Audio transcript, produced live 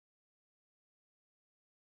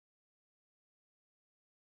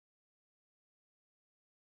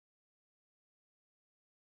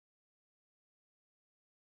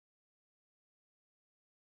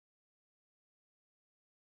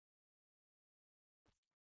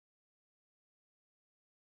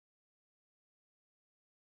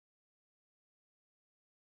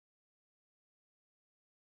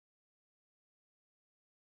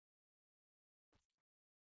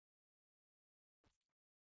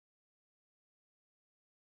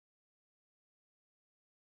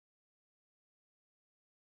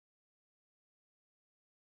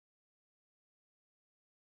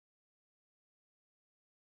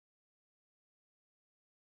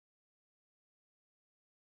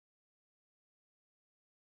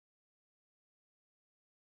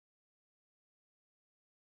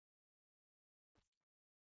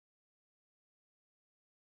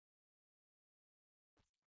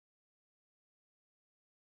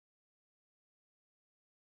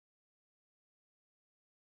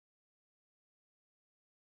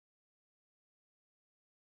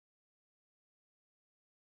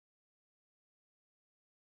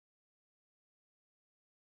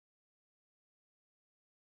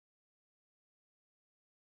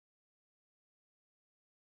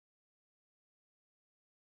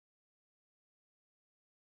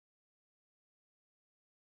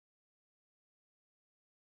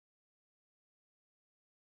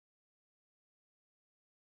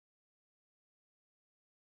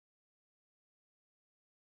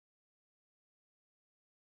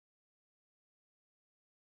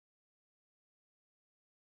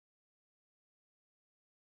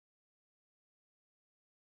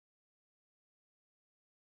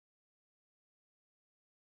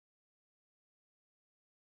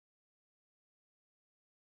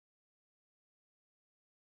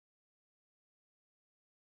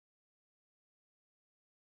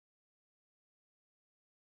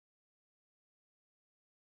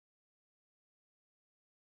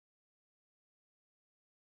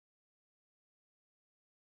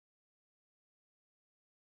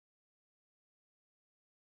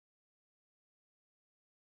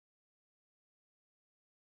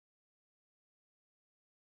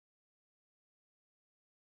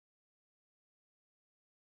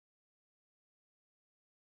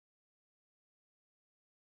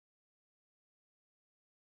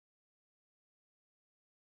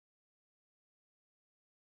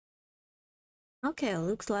Okay,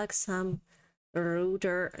 looks like some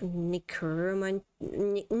router necromancy.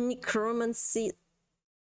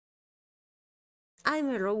 I'm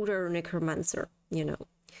a router necromancer, you know.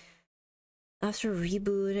 After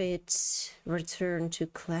reboot, it returned to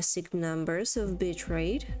classic numbers of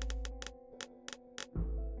bitrate.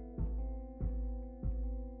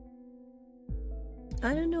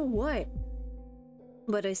 I don't know why,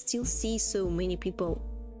 but I still see so many people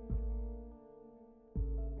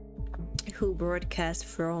who broadcast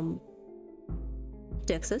from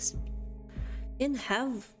Texas and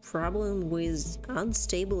have problem with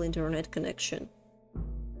unstable internet connection.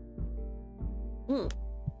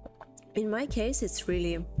 In my case, it's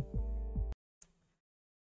really,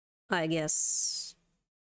 I guess,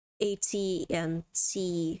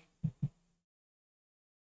 AT&T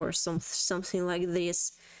or something like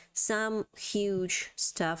this. Some huge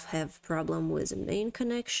stuff have problem with the main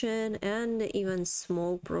connection, and even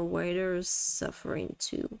small providers suffering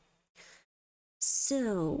too.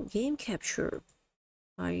 So, game capture,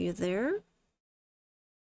 are you there?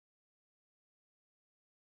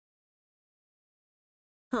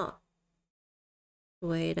 Huh.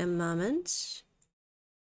 Wait a moment.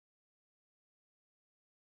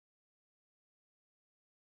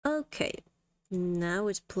 Okay, now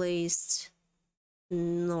it's placed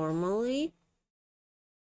normally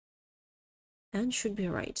and should be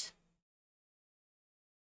right.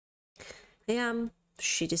 Yeah,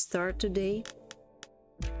 shitty start today.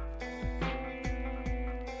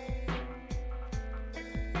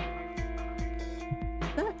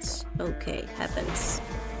 But okay, happens.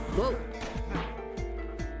 Whoa.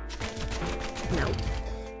 No.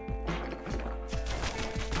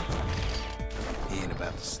 He ain't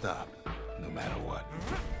about to stop, no matter what.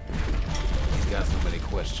 He's got so many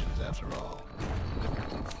questions after all.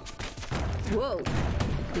 Whoa.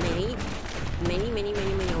 Many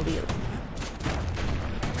of you.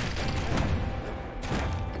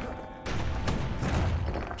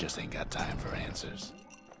 Just ain't got time for answers.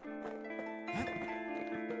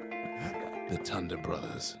 The Thunder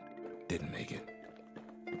Brothers didn't make it.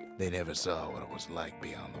 They never saw what it was like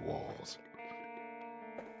beyond the walls.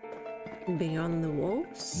 Beyond the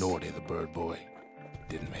walls? Nordy the bird boy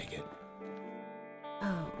didn't make it.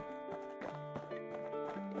 Oh.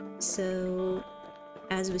 So,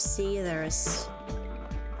 as we see, there's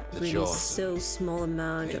really so small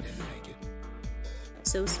amount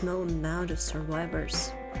of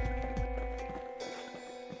survivors.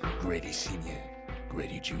 Grady Sr.,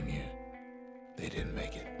 Grady Jr., they didn't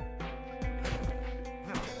make it.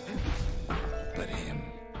 But him,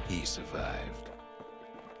 he survived.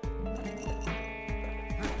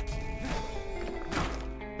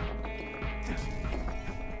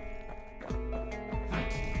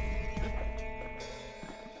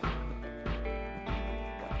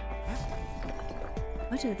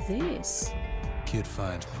 What is this? Kid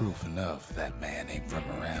finds proof enough that man ain't from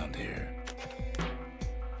around here.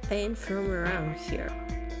 Ain't from around here.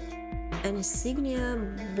 An insignia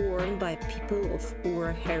worn by people of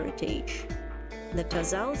Ur heritage. The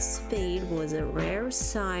Tazal spade was a rare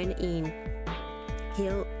sign in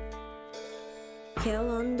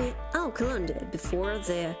Kalonde before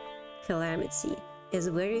the calamity, as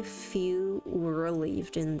very few Ur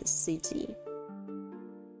lived in the city.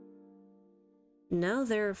 Now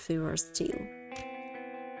there are fewer still.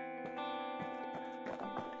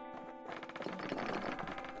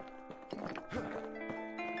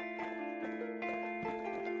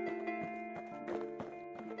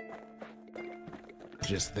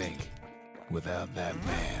 Just think, without that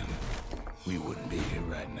man, we wouldn't be here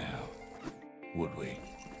right now, would we?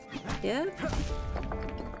 Yeah?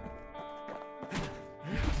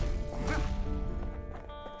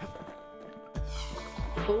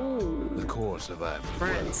 Oh, the core survived.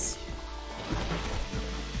 France.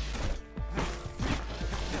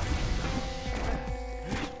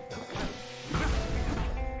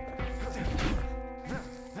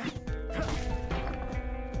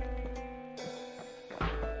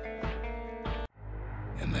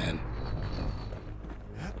 And then?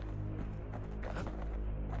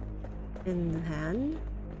 In the hand?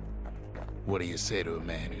 What do you say to a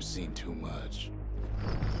man who's seen too much?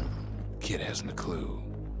 Kid hasn't a clue,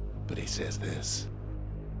 but he says this.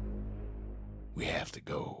 We have to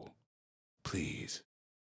go. Please.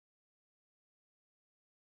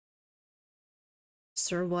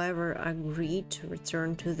 Survivor agreed to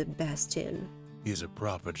return to the Bastion. He's a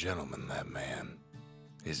proper gentleman, that man.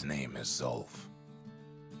 His name is Zolf.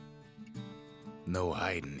 No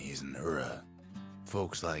hiding he's an Ura.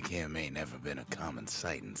 Folks like him ain't never been a common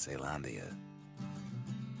sight in Caelondia.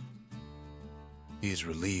 He's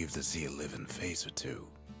relieved to see a living face or two.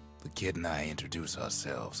 The kid and I introduce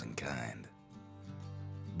ourselves in kind.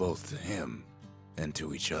 Both to him and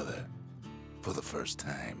to each other. For the first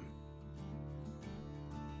time.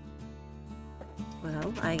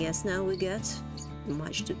 Well, I guess now we get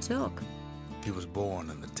much to talk. He was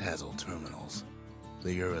born in the Tazzle terminals.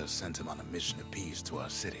 The Ura sent him on a mission of peace to our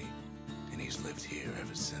city, and he's lived here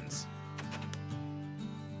ever since.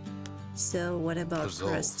 So what about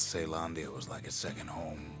Crest? Caelondia was like a second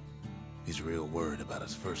home. He's real worried about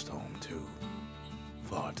his first home, too.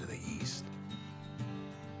 Far to the east.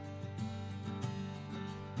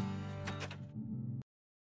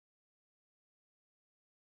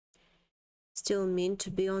 Still mean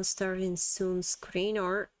to be on starting soon screen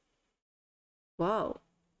or... Wow,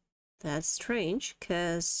 that's strange,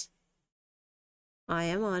 cause I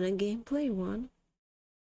am on a gameplay one.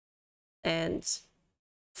 And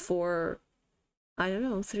for, I don't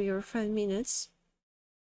know, 3 or 5 minutes.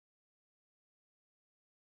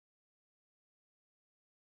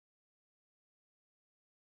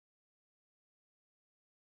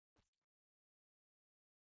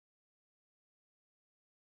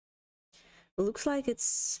 Looks like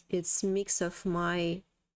it's mix of my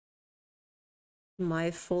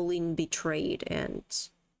falling betrayed and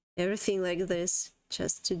everything like this.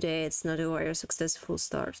 Just today it's not a very successful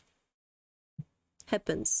start.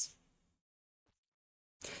 Happens.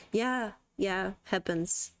 Yeah,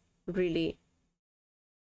 happens. Really.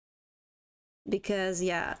 Because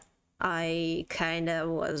yeah, I kinda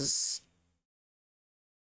was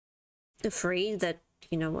afraid that,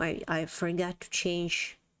 you know, I forgot to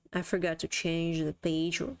change the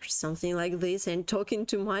page or something like this and talking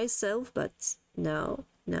to myself, but no,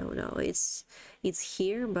 it's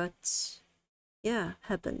here, but yeah,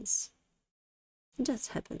 happens. It just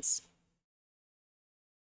happens.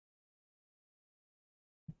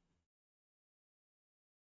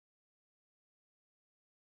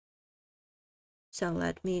 So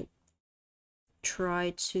let me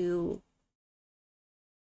try to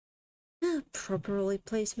properly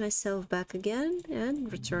place myself back again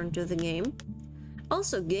and return to the game.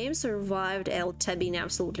 Also, game survived L-tabbing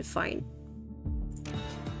absolutely fine.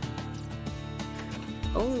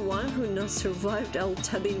 Only one who not survived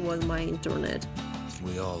L-tabbing was my internet.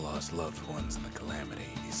 We all lost loved ones in the calamity,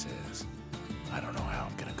 he says. I don't know how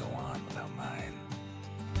I'm gonna go on without mine.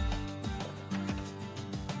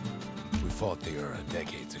 We fought the Ura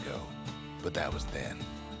decades ago, but that was then.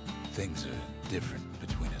 Things are different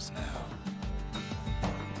between us now.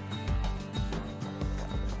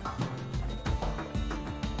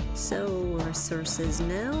 So, resources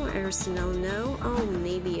no, arsenal no. Oh,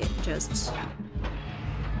 maybe it just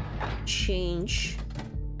change.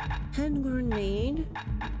 Hand grenade,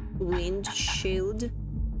 wind shield,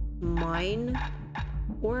 mine,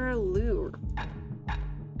 or lure.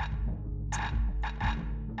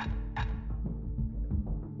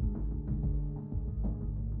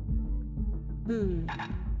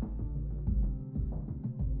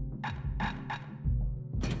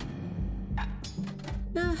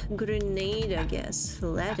 Grenade, I guess.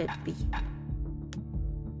 Let it be.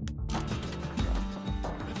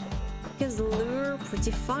 Because the lure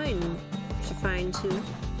pretty fine too.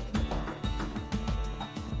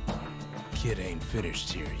 Kid ain't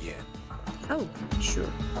finished here yet. Oh,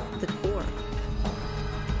 sure. The core.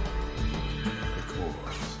 The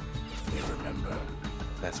cores. You remember.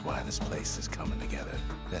 That's why this place is coming together.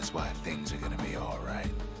 That's why things are gonna be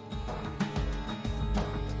alright.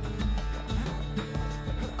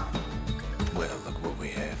 Well, look what we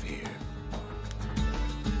have here.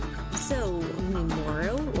 So,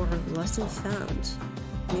 memorial or lost and found?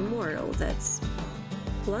 Memorial, that's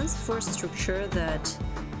plans for structure that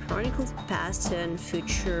chronicles past and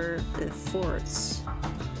future forts.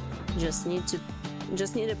 Just need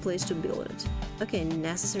a place to build it. Okay,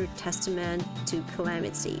 necessary testament to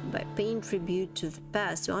calamity. By paying tribute to the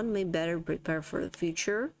past, one may better prepare for the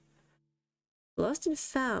future. Lost and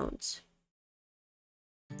found.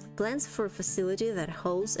 Plans for a facility that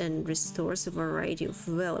holds and restores a variety of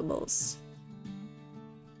valuables.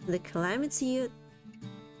 The calamity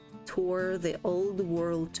tore the old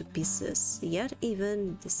world to pieces, yet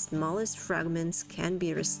even the smallest fragments can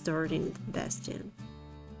be restored in Bastion.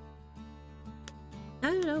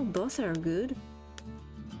 I don't know, both are good.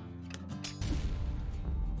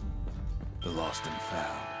 The lost and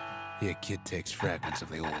found. Here, kid takes fragments of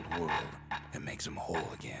the old world and makes them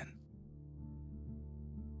whole again.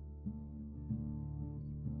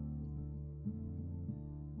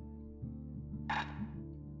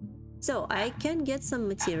 So I can get some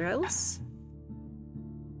materials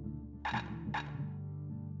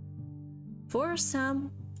for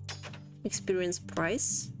some experience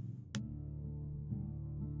price.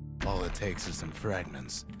 All it takes is some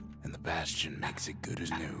fragments, and the Bastion makes it good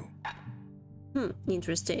as new.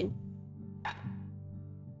 Interesting.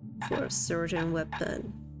 For a certain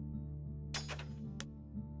weapon.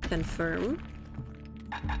 Confirm.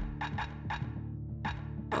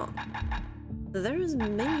 Oh. There is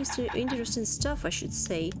many interesting stuff, I should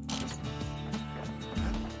say.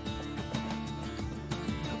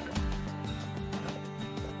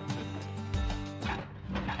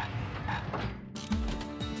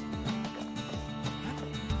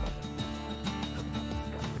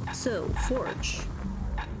 So, forge.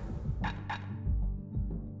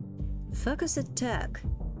 Focus attack.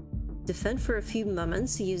 Defend for a few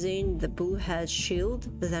moments using the bullhead shield,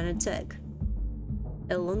 then attack.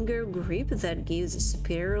 A longer grip that gives a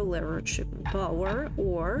superior leverage power,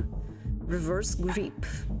 or reverse grip.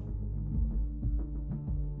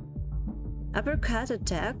 Uppercut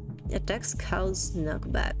attack attacks cause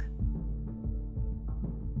knockback.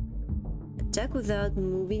 Attack without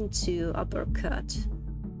moving to uppercut.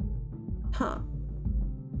 Huh.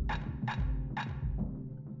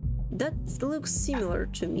 That looks similar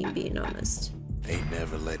to me, being honest. Ain't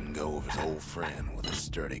never letting go of his old friend with a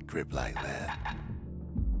sturdy grip like that.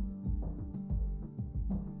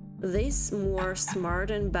 This more smart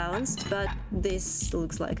and balanced, but this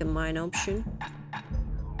looks like a mine option.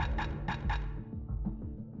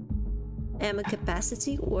 Ammo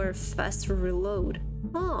capacity or faster reload.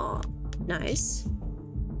 Oh, nice.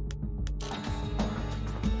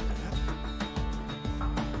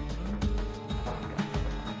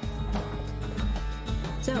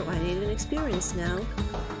 So, I need an experience now.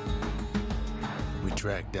 We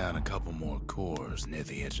tracked down a couple more cores near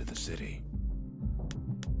the edge of the city.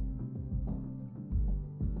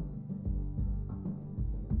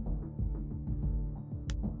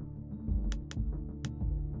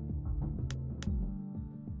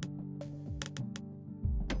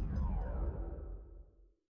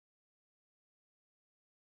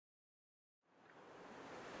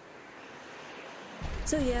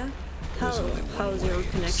 So yeah, how's your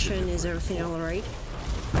connection? Is everything alright?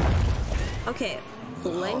 Okay,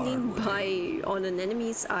 landing on an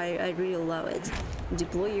enemies, I really love it.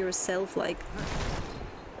 Deploy yourself like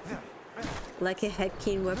a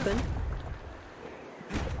hacking weapon.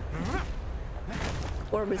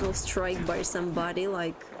 Orbital strike by somebody,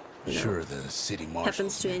 like, you know, sure, the city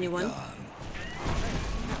happens to anyone. Gone,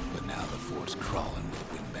 but now the fort's crawling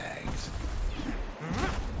with windbags.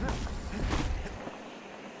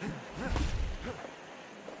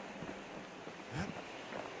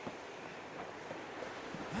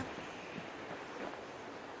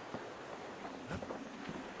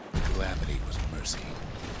 Calamity was mercy.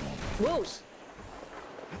 Whoa!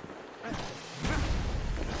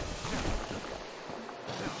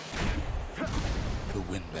 The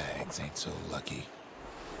windbags ain't so lucky.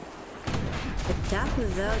 Attack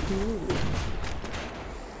without moving.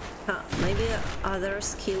 Huh, maybe other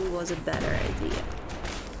skill was a better idea.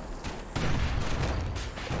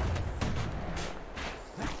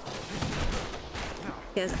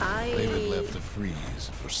 Because They would left to freeze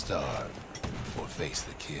or starve or face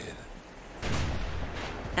the kid.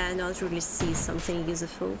 And not really see something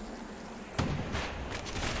useful.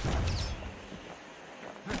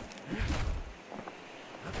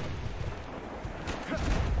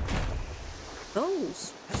 Oh,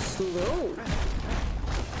 slow.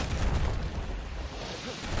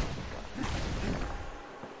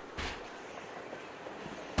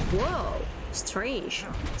 Whoa, strange.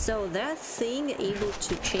 So that thing able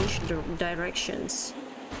to change the directions,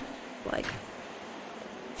 like.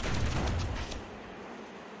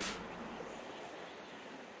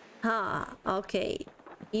 Okay.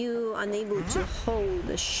 You unable to hold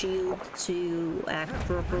the shield to act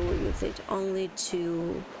properly with it, only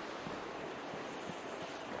to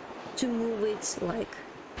move it like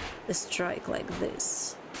a strike like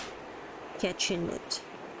this, catching it.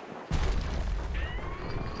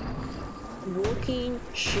 Walking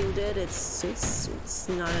shielded, it's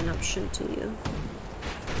not an option to you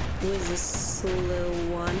with this slow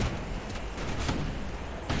one.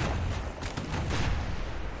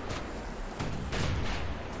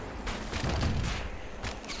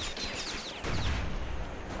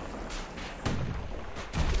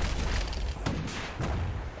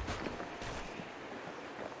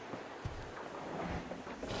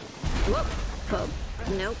 Whoa,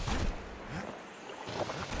 nope.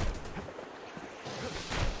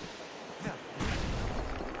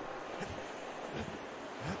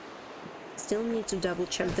 Still need to double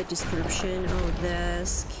check the description of the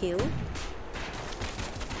skill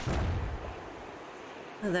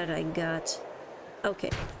that I got. Okay,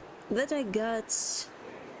 that I got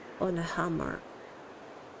on a hammer.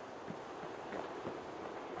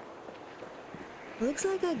 Looks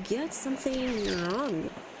like I get something wrong.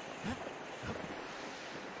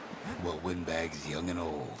 Well, windbags young and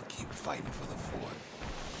old keep fighting for the fort.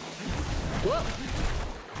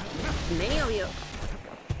 Whoa! Many of you.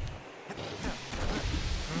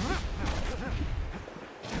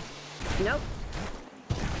 Nope.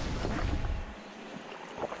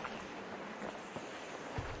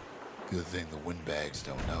 Good thing the windbags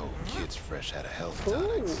don't know kids fresh out of health Ooh,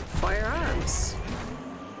 tonics. firearms.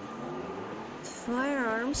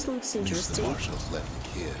 Firearms looks At least the interesting. marshals left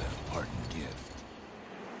the kid a parting gift.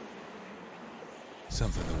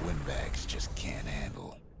 Something the windbags just can't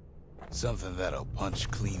handle. Something that'll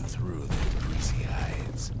punch clean through their greasy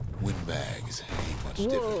hides. Windbags ain't much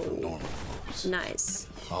different from normal folks. Nice.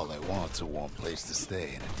 All they want's a warm place to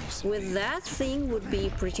stay and a decent With meal. that thing would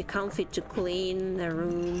be pretty comfy to clean the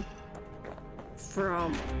room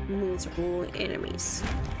from multiple enemies.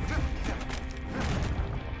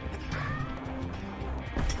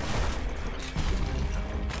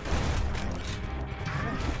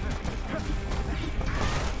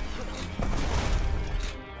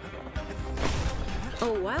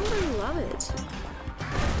 Oh, I would love it.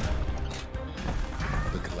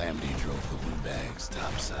 The calamity drove the windbags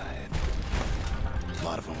topside. A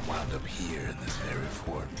lot of them wound up here in this very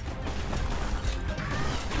fort.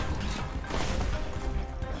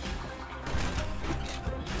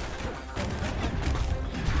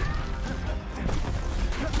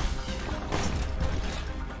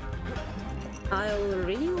 I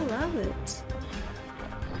already love it.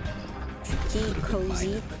 Tricky,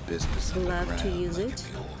 cozy. Love to use it.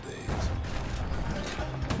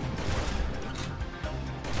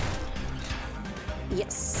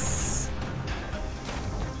 Yes.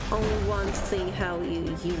 Only one thing how you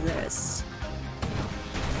use this.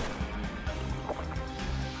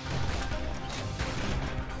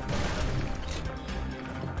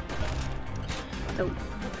 Oh,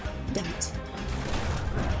 damn it.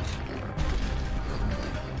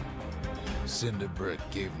 Cinder brick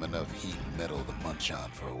gave him enough heat and metal to munch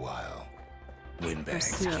on for a while.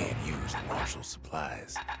 Windbags Snow. can't use martial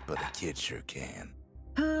supplies, but the kid sure can.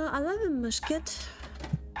 I love a musket.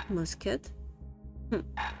 Musket?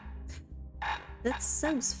 That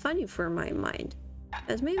sounds funny for my mind.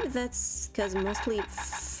 But maybe that's because mostly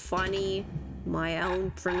funny my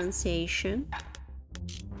own pronunciation.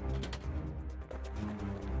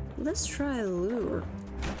 Let's try lure.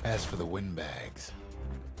 As for the windbags,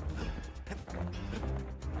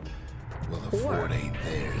 well, the Or- fort ain't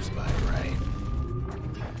theirs by right.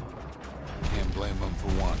 Can't blame them for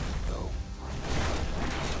wanting it, though.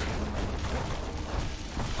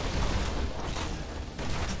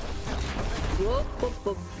 Whoop, whoop,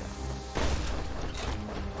 whoop.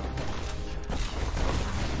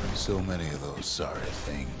 So many of those sorry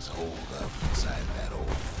things hold up inside that old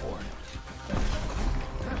fort.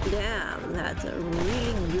 Damn, that's a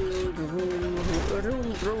really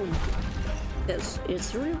good room. Yes,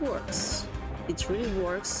 it really works. It really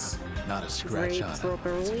works. Not a scratch Very on it as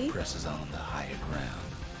properly. it presses on the higher ground.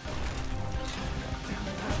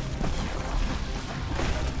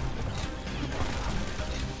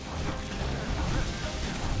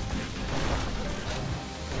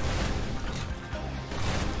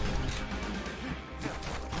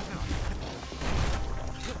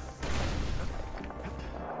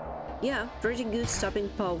 Yeah, pretty good stopping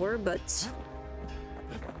power, but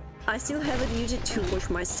I still haven't used it to watch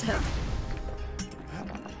my step.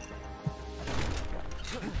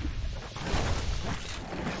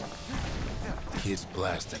 Kid's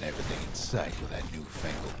blasting everything in sight with that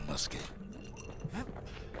newfangled musket.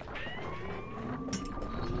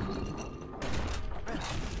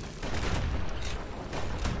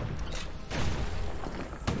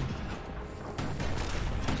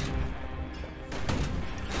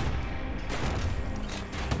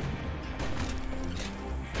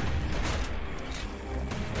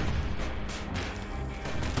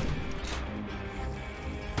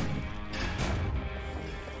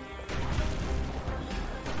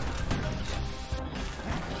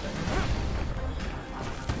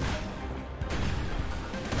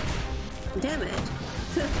 Damn it.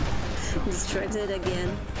 Distracted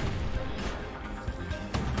again.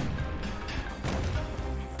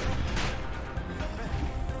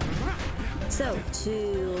 So,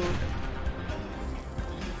 to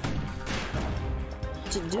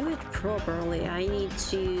do it properly, I need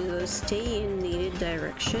to stay in needed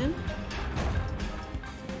direction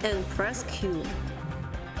and press Q,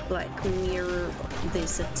 like mirror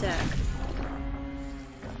this attack.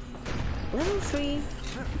 Level 3.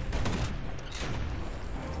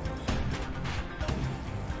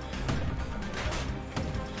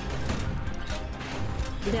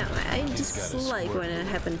 Yeah, I Kid's dislike gotta when it swerve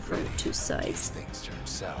happened from ready. two sides. Things turn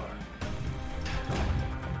sour.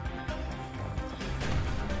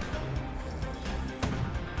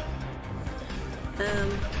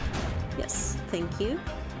 Yes, thank you.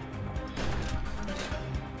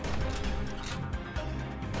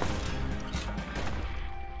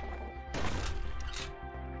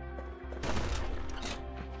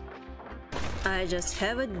 I just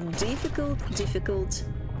have a difficult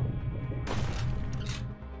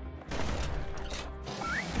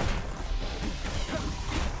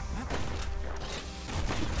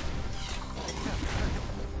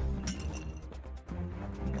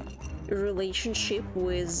relationship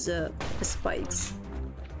with spikes.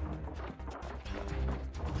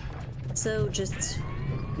 So just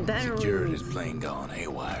better Security's move. plane gone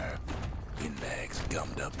haywire. Windbags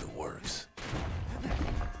gummed up the works.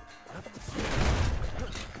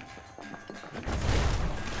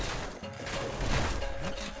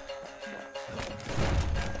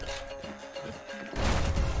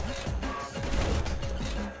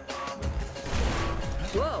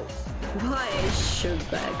 Whoa! Why I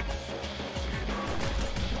shoot back?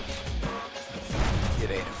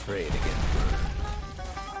 Kid ain't afraid to get burned.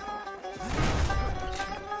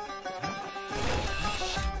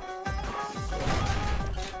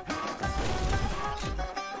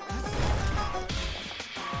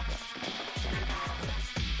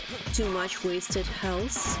 Too much wasted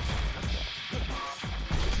health.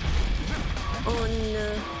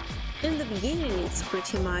 In the beginning, it's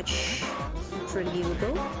pretty much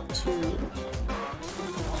forgivable to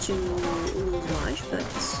lose much,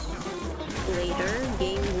 but later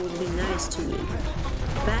game would be nice to me.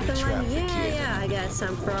 Back online, yeah, I got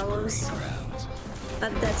some problems,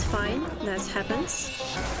 but that's fine. That happens.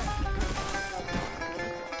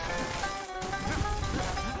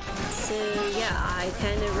 So yeah, I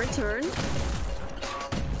kind of returned,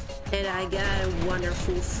 and I got a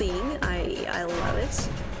wonderful thing. I love it.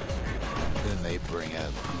 Then they bring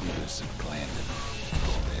out Lewis and Glandon.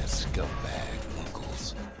 All their scumbag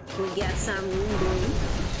uncles. We get some room bloom.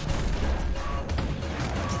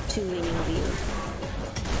 Too many of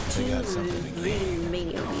you. They got something to Really gain.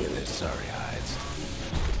 many of you. Their sorry hides.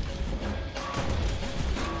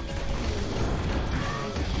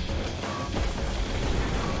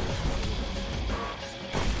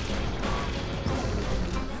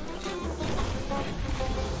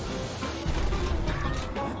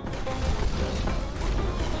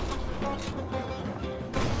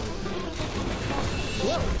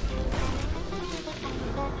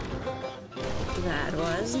 That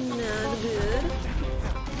was not good.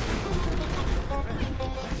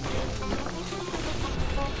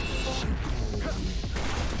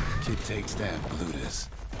 Kid takes down Glutus.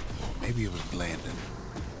 Maybe it was Glandon.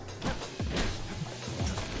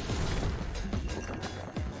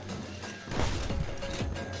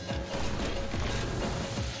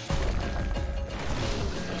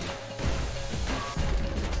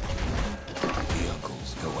 The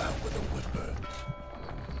uncles go out with a whimper.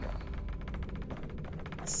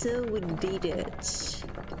 So we did it.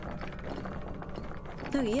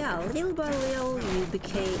 So yeah, little by little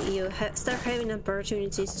you start having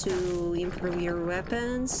opportunities to improve your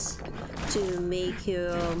weapons, to make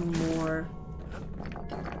you more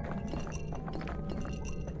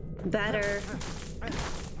better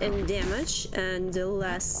in damage and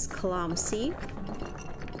less clumsy.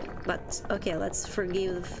 But okay, let's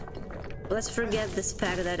forget this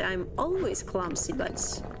fact that I'm always clumsy,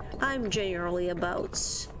 but I'm generally about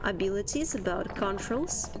abilities, about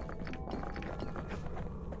controls.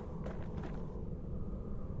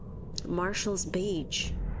 Marshal's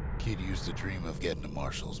badge. Kid used to dream of getting a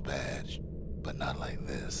marshal's badge, but not like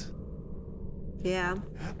this. Yeah.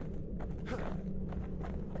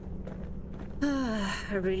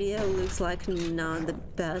 Really, looks like not the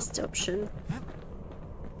best option.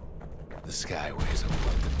 The Skyway's a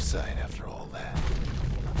welcome sight after all that.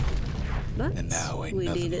 But And now ain't we did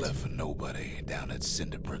nothing it. left for nobody down at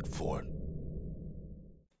Cinderbrick Fort.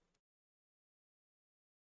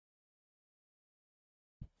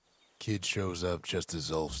 Kid shows up just as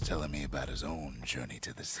Ulf's telling me about his own journey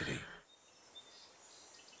to the city.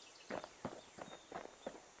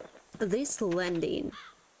 This landing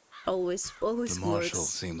always The marshal works.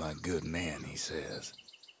 seemed like a good man, he says.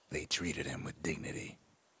 They treated him with dignity.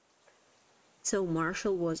 So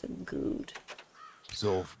Marshall wasn't good.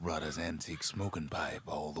 Zolf brought his antique smoking pipe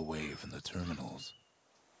all the way from the terminals.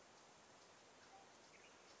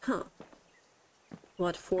 Huh.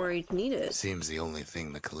 What for it needed? Seems the only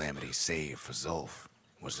thing the Calamity saved for Zolf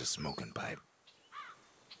was his smoking pipe.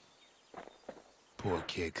 Poor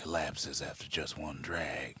kid collapses after just one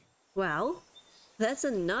drag. Well, That's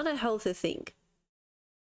not a healthy thing.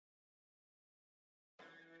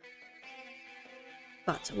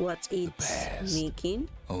 But what it's making?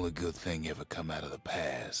 Only good thing ever come out of the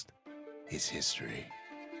past is history.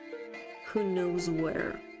 Who knows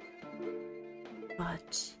where?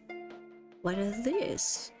 But what is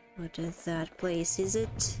this? What is that place? Is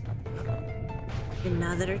it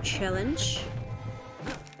another challenge?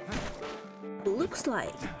 Looks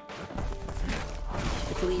like.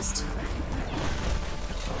 At least.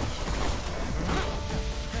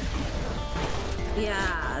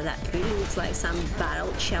 Yeah, that really looks like some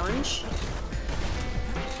battle challenge.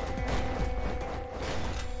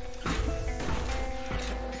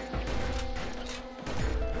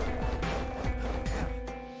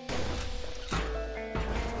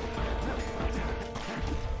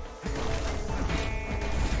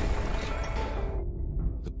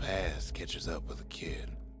 The past catches up with the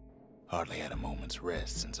kid. Hardly had a moment's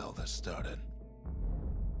rest since all this started.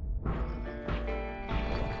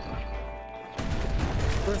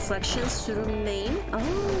 Reflections to remain.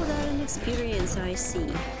 Oh, that an experience, I see.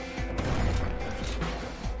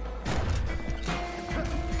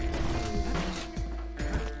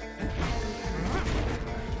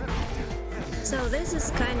 So this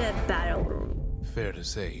is kind of battle room. Fair to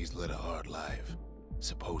say he's led a hard life.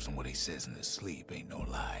 Supposing what he says in his sleep ain't no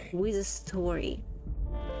lie. With a story.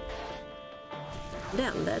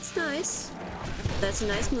 Damn, that's nice. That's a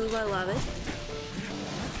nice move, I love it.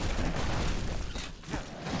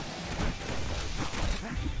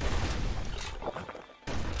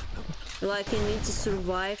 Like you need to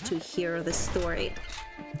survive to hear the story.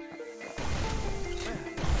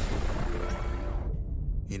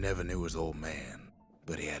 He never knew his old man,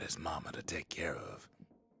 but he had his mama to take care of.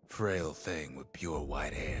 Frail thing with pure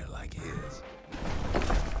white hair like his.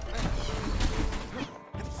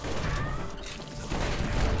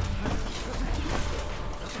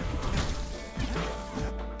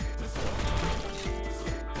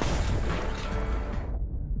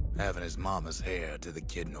 Having his mama's hair did the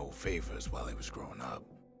kid no favors while he was growing up,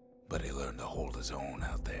 but he learned to hold his own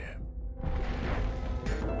out there.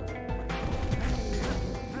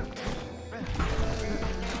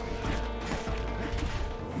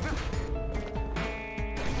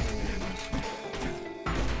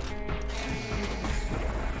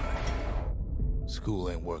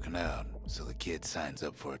 School ain't working out, so the kid signs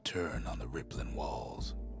up for a turn on the rippling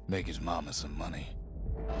walls. Make his mama some money.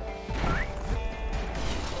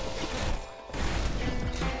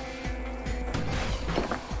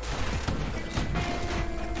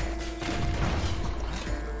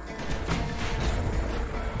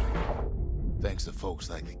 Thanks to folks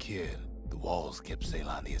like the kid, the walls kept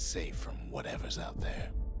Ceylondia safe from whatever's out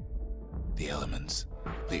there. The elements,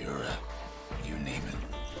 the Ura, you name it.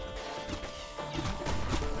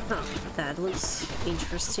 Huh, that looks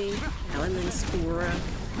interesting. Elements, Ura.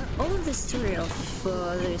 All of the story of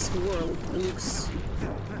this world looks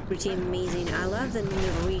pretty amazing. I love the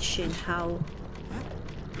narration, how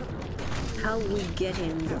we get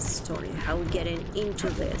in this story, how we get into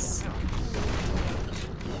this.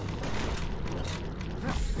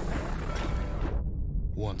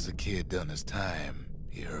 Once the kid done his time,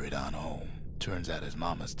 he hurried on home. Turns out his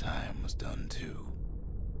mama's time was done too.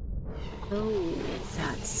 Oh,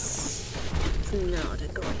 that's not a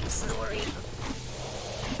great story.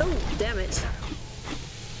 Oh, damn it.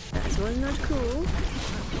 That was not cool.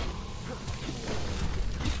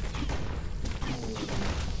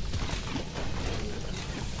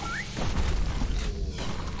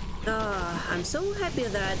 I'm so happy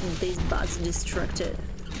that this bug's destructed.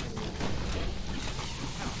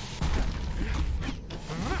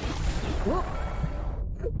 Whoa.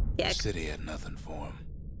 Yeah. The city had nothing for him.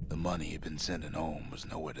 The money he'd been sending home was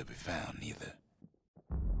nowhere to be found either.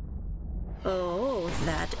 Oh,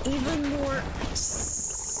 that even more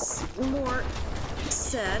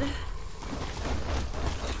sad.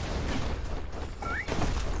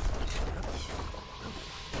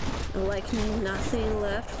 Like nothing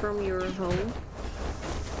left from your home.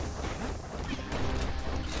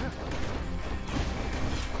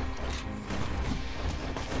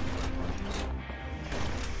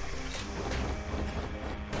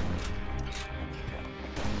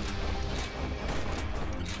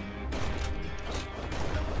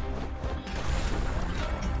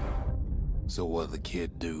 So what'd the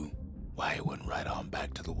kid do? Why, he went right on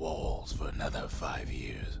back to the walls for another 5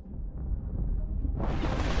 years.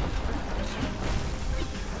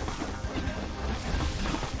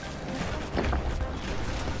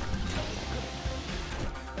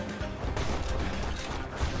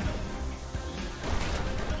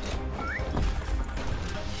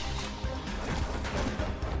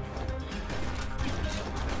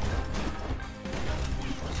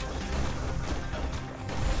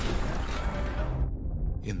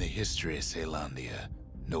 history of Caelondia,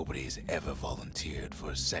 nobody's ever volunteered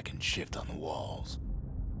for a second shift on the walls.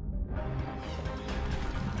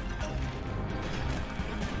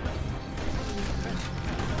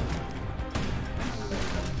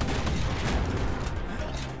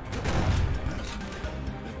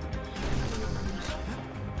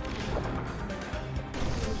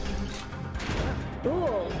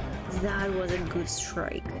 Oh, that was a good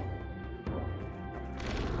strike.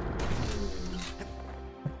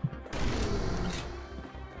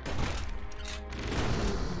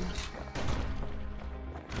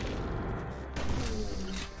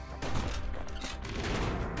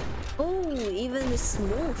 Oh, even the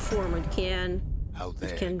small form it can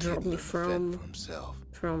drop me from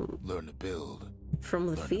learn to build from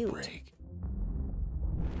the field.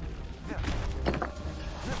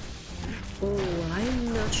 Oh,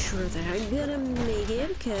 I'm not sure that I'm gonna make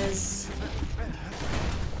it because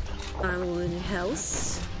I'm losing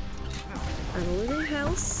health.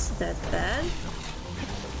 That bad.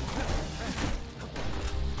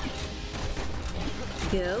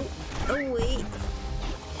 Go away.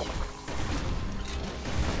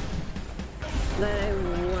 But I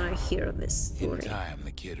wanna hear this story. In time,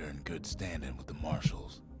 the kid earned good standing with the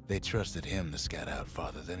marshals. They trusted him to scout out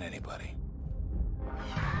farther than anybody.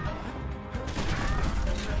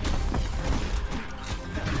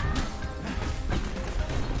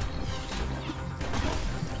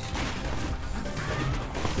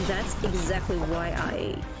 That's exactly why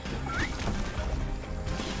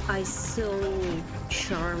I so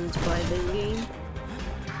charmed by the game.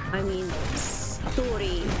 I mean,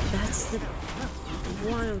 story, that's the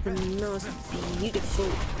one of the most beautiful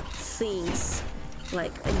things,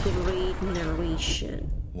 like a great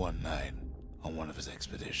narration. One night, on one of his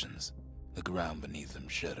expeditions, the ground beneath him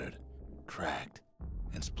shuddered, cracked,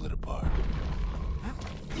 and split apart.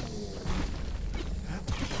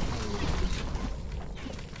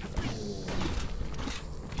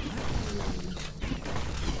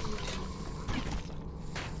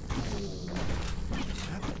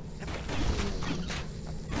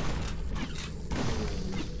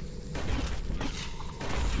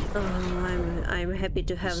 I'm happy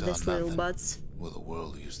to have this little buds. Where the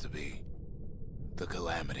world used to be. The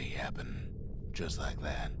calamity happened just like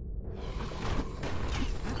that.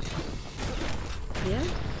 Yeah.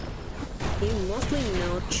 You mostly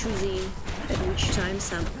not choosing at which time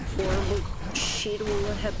some horrible shit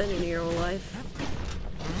will happen in your life.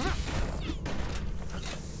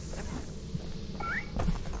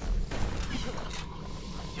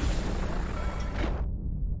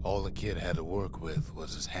 All the kid had to work with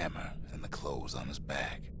was his hammer and the clothes on his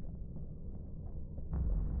back.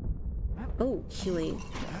 Oh, healing.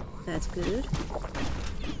 That's good.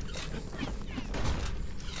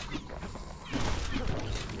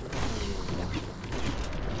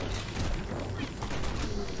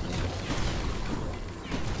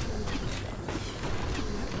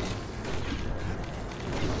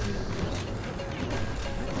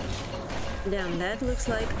 Damn, that looks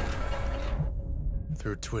like...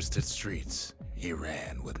 Through twisted streets, he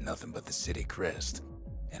ran with nothing but the city crest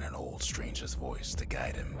and an old stranger's voice to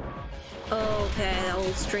guide him. Okay,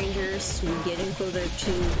 old strangers, we're getting closer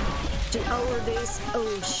to our days.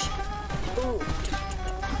 Oh,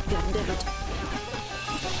 god damn it.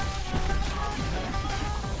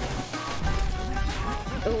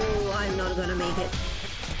 Oh, I'm not gonna make it.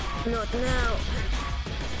 Not now.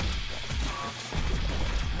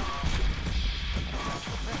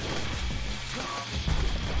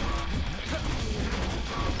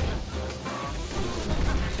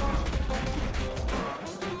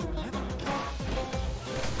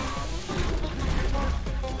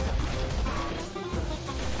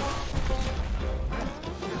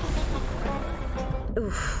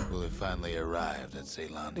 Well, he finally arrived at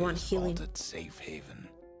Caelondia's vaulted safe haven.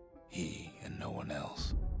 He and no one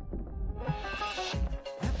else.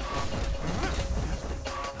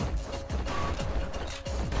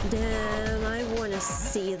 Damn, I wanna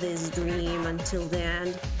see this dream until the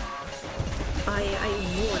end. I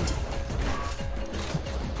want.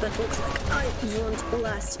 But looks like I won't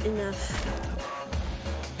last enough.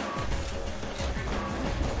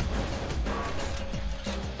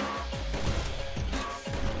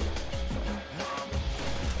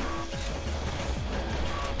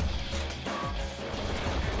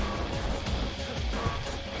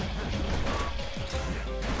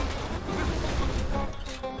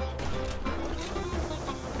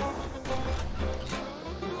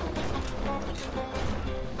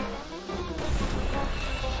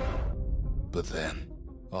 But then,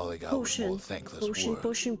 all he got was more thankless words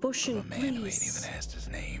from a man who ain't even asked his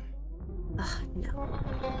name. No.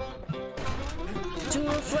 2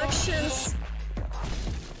 reflections.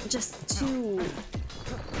 Just 2.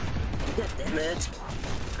 God damn it.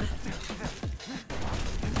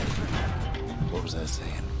 What was I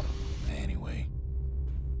saying? Anyway.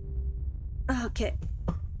 Okay.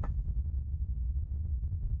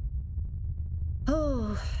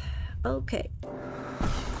 Oh, okay.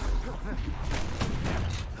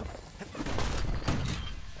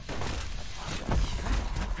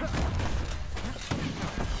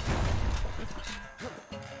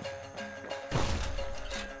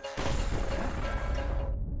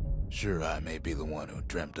 Sure, I may be the one who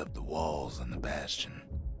dreamt up the walls and the Bastion,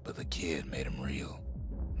 but the kid made them real,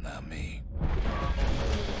 not me.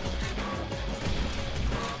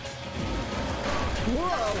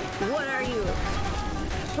 Whoa, what are you?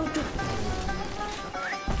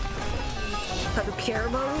 How to care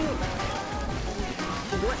about you?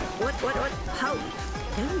 What? How?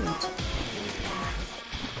 Don't.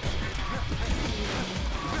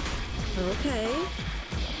 Okay.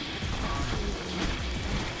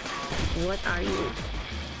 What are you?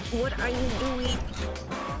 What are you doing?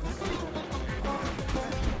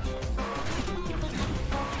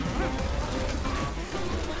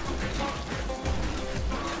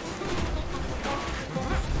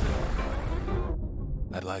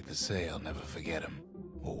 I'd like to say I'll never forget him,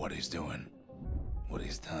 or what he's doing, what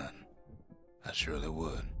he's done. I surely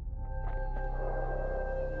would.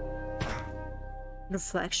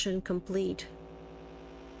 Reflection complete.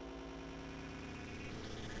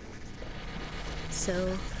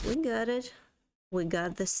 So, we got it. We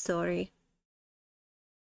got the story.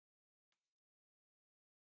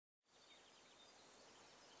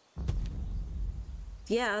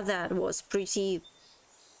 Yeah, that was pretty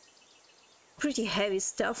heavy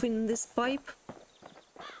stuff in this pipe.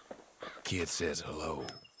 Kid says hello,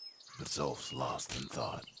 but Zolf's lost in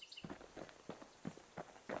thought.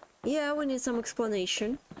 Yeah, we need some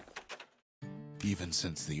explanation. Even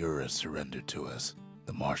since the Urus surrendered to us,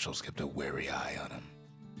 the Marshals kept a wary eye on him.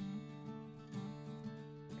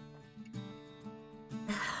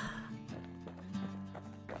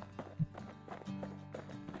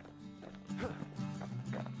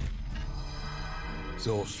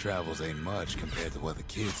 Zolf's travels ain't much compared to what the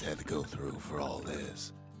kids had to go through for all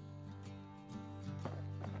this.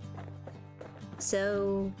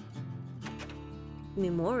 So,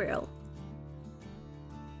 memorial.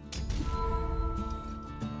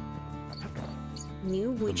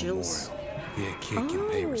 New vigils. The memorial. The kid can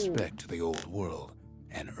pay respect to the old world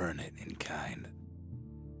and earn it in kind.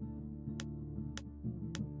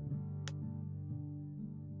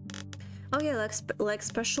 Okay, like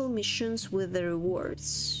special missions with the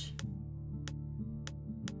rewards.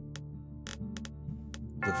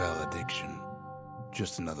 The valediction.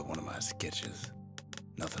 Just another one of my sketches.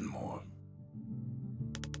 Nothing more.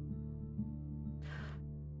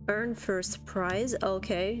 Earn first prize.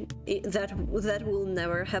 Okay, that will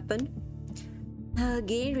never happen.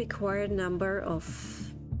 Gain required number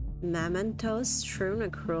of mementos strewn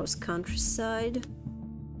across countryside.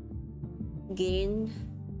 Gain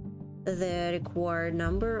the required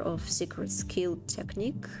number of secret skill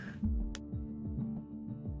technique.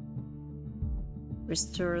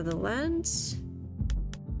 Restore the land.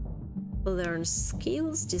 Learn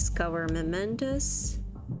skills, discover mementos,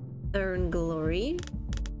 earn glory.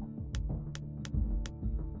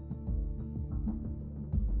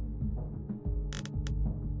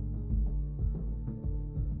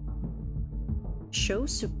 Show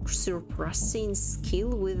surpassing skill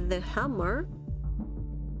with the hammer.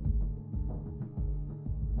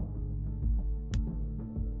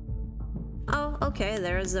 Oh, okay,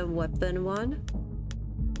 there's a weapon one.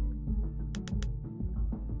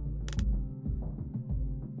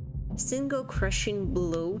 Single crushing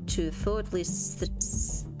blow to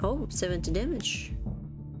thoughtless. Oh, 70 damage.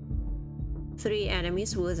 3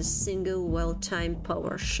 enemies with a single well-timed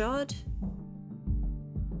power shot.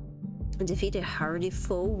 Defeat a hardy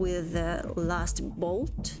foe with the last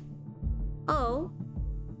bolt. Oh,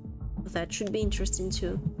 that should be interesting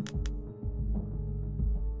too.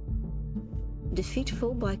 Defeat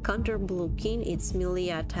foe by counter-blocking its melee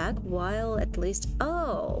attack while at least...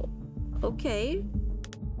 Oh, okay.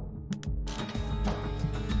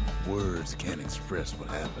 Words can't express what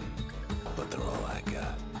happened, but they're all I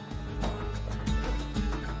got.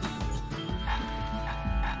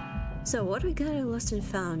 So what we got in Lost and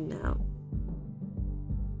Found now?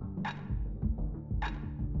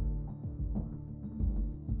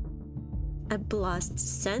 A blast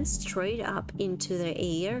sent straight up into the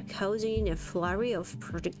air, causing a flurry of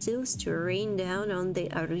projectiles to rain down on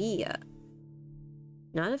the area.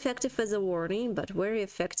 Not effective as a warning, but very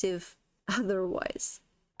effective otherwise.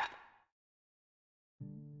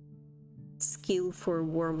 skill for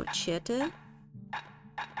war machete.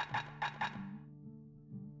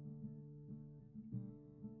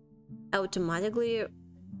 Automatically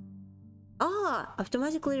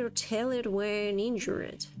retaliate when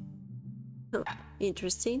injured. Oh,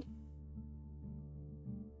 interesting.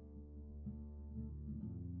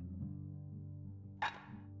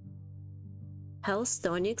 Health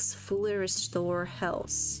tonics fully restore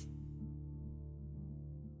health.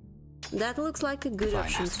 That looks like a good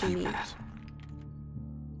option to me.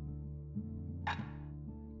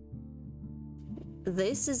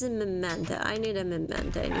 This is a memento. I need a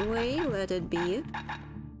memento anyway, let it be.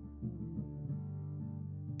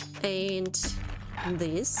 And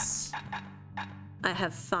this. I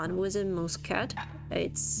have fun with a muscat.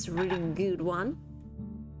 It's a really good one.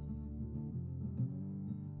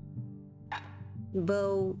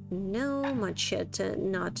 Bow, no. Machete,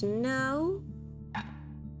 not no.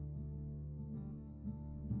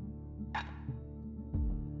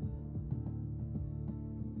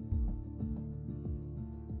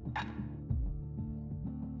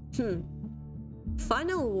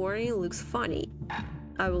 Final warning looks funny.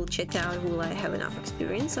 I will check out will I have enough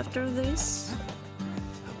experience after this.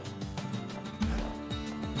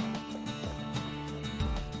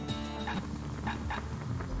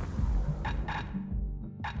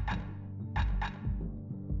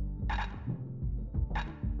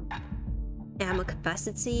 Ammo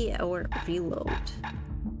capacity or reload.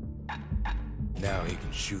 Now he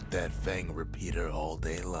can shoot that fang repeater all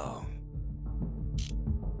day long.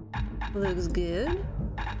 Looks good.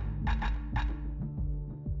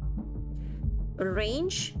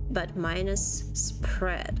 Range, but minus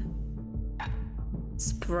spread.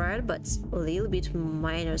 Spread, but a little bit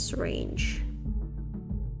minus range.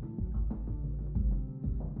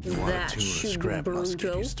 You want a tune of scrap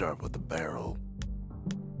musket, you start with the barrel.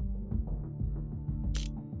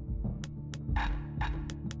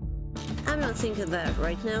 I'm not thinking that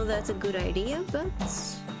right now that's a good idea, but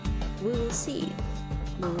we will see.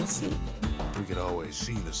 We will see. We could always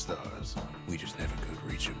see the stars. We just never could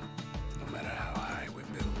reach them, no matter how high we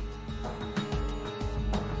build.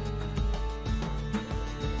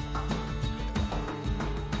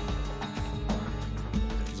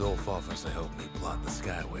 Zolf offers to help me plot the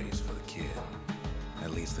skyways for the kid.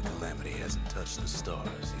 At least the calamity hasn't touched the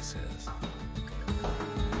stars, he says.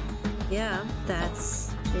 Yeah,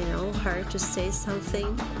 that's, you know, hard to say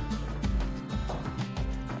something.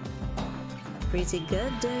 Pretty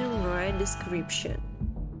goddamn right description.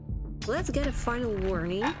 Let's get a final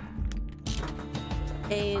warning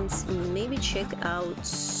and maybe check out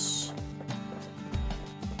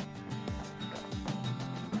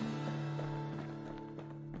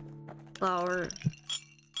our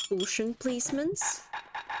potion placements.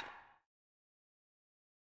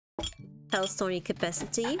 Health tonic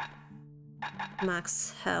capacity,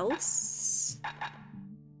 max health,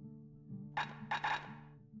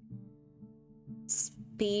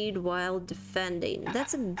 speed while defending.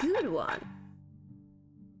 That's a good one.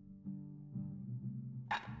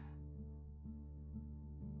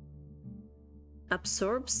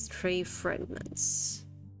 Absorb stray fragments.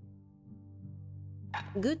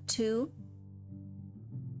 Good too.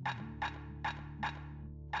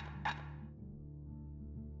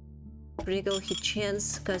 Critical hit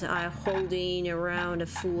chance because I'm holding around a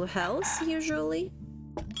full health usually.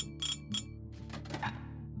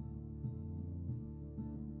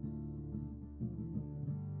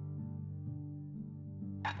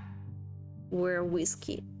 We're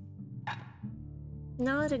whiskey.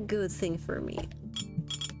 Not a good thing for me.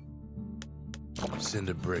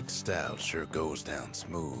 Cinder brick stout sure goes down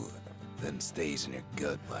smooth, then stays in your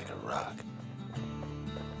gut like a rock.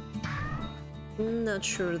 Not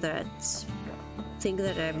sure that thing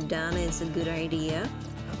that I've done is a good idea.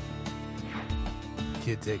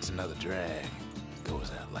 Kid takes another drag,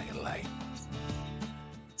 goes out like a light.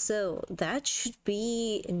 So that should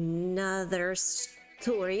be another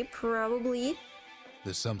story probably.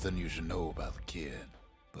 There's something you should know about the kid,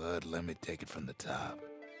 but let me take it from the top.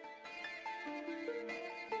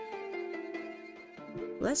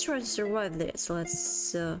 Let's try to survive this.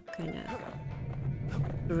 Let's kind of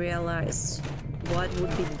realize what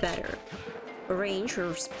would be better, range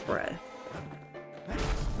or spread,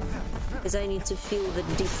 because I need to feel the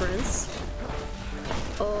difference.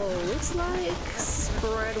 Oh, looks like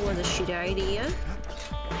spread was a shitty idea,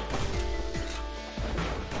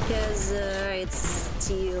 because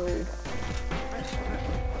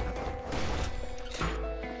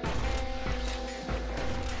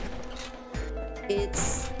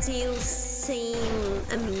it's still same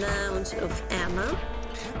amount of ammo.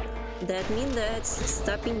 That means that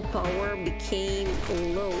stopping power became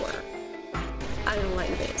lower. I don't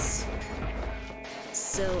like this.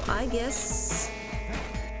 So I guess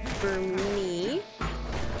for me,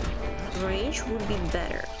 range would be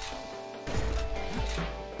better.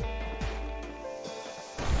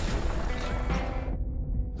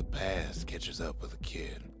 The past catches up with the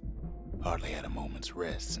kid. Hardly had a moment's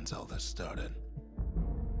rest since all this started.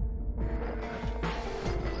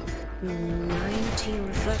 19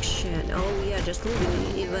 reflection. Oh yeah, just look at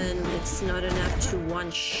it. Even it's not enough to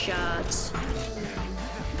one-shot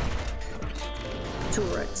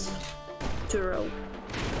turret.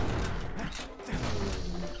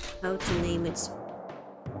 How to name it?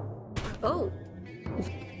 Oh,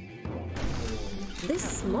 this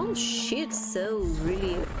small shit's so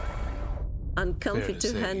really uncomfy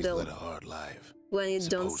to handle Led a hard life. when you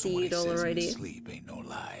don't see it already. Sleep ain't no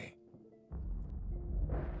lie.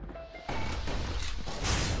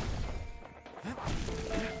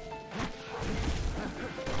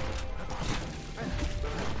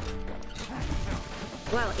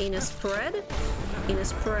 Well, in a spread,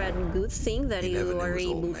 good thing that you are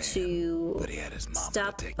able to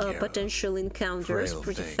stop potential encounters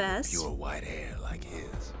pretty fast. Pure white hair like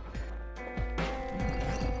his.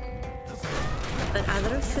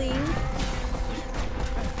 Another thing,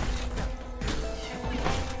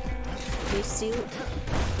 you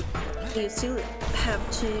still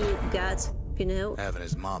have to get, you know, having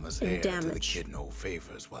his mama's hair damage. to the kid no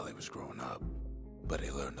favors while he was growing up, but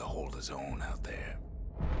he learned to hold his own out there.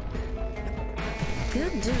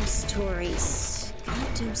 Goddamn stories.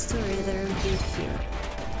 Goddamn story that are good here.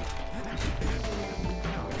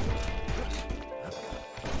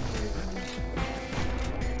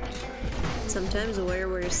 Sometimes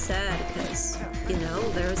we're sad because, you know,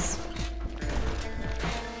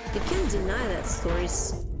 you can't deny that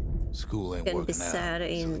stories School ain't can be working sad out,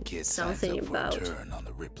 so in the kid something signs up for a about turn on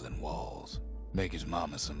the rippling walls. Make his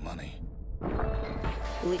mama some money.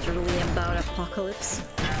 literally about apocalypse.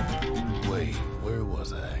 Wait, where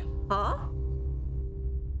was I? Huh?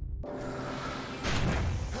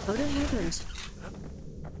 How that happened?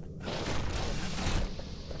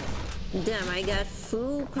 Damn, I got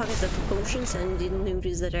full pockets of potions and didn't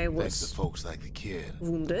notice that I Thanks to was folks like the kid,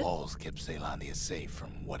 wounded. the walls kept Ceylondia safe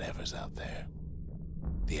from whatever's out there.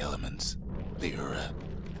 The elements, the Ura,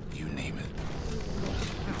 you name it.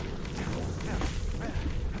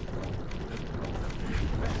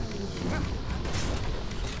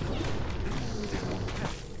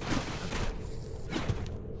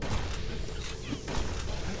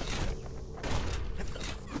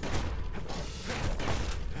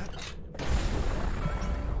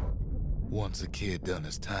 Once the kid done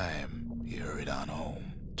his time, he hurried on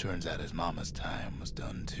home. Turns out his mama's time was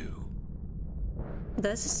done too.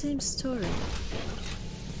 That's the same story.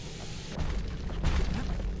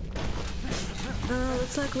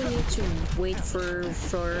 Looks like we need to wait for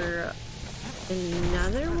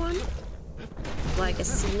another one, like a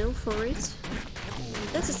signal for it.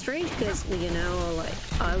 That's strange because, you know, like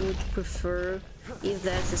I would prefer if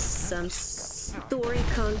there's some story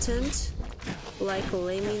content, like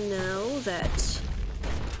let me know that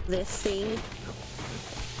the thing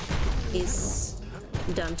is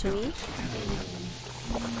done to me.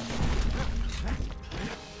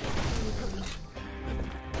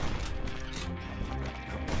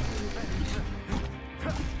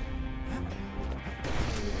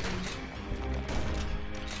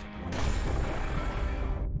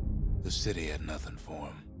 The city had nothing for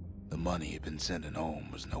him. The money he'd been sending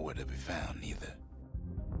home was nowhere to be found either.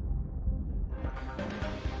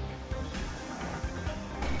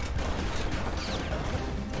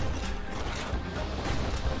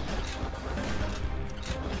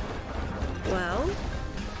 Well,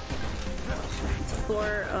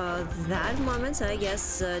 for that moment, I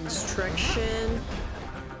guess distracting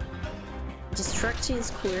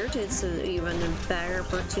is cleared. It's even a better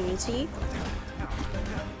opportunity.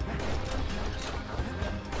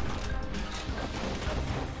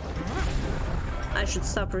 I should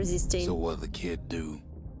stop resisting. So what'd the kid do?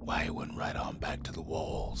 Why he went right on back to the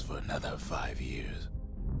walls for another 5 years?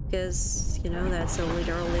 Because, you know, that's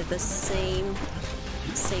literally the same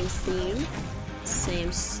theme,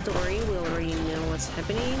 same story. We already know what's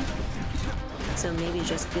happening. So maybe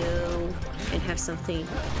just go and have something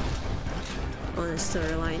on the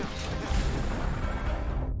storyline.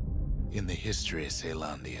 In the history of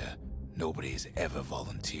Ceylondia, nobody's ever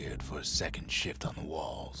volunteered for a second shift on the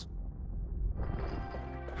walls.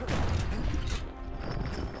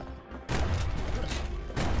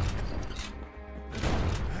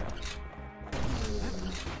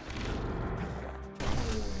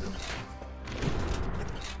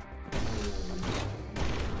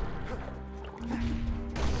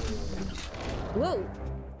 Whoa!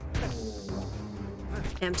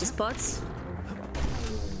 Empty spots.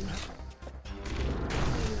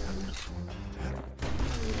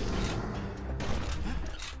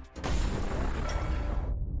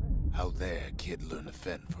 Out there, kid learned to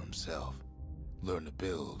fend for himself. Learn to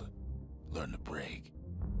build. Learn to break.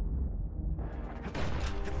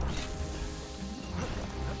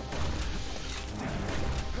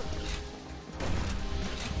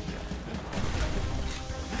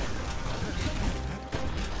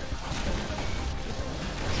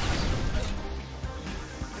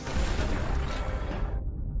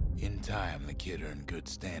 In time, the kid earned good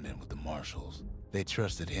standing with the marshals. They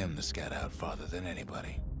trusted him to scout out farther than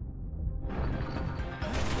anybody.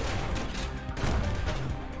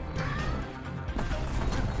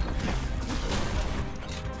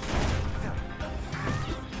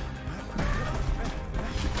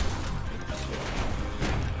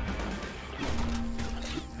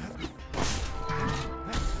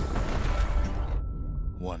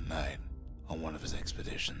 One night, on one of his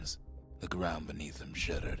expeditions, the ground beneath him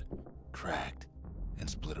shuddered, cracked, and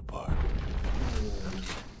split apart.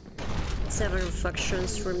 7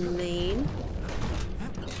 factions remain.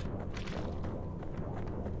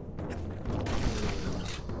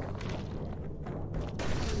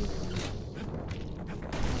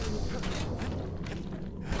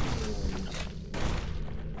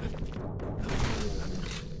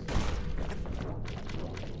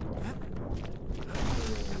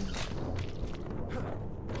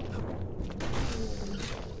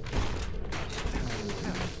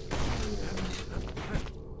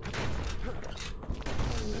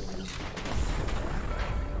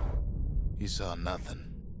 You saw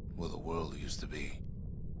nothing where the world used to be.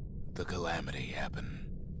 The calamity happened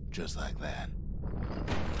just like that.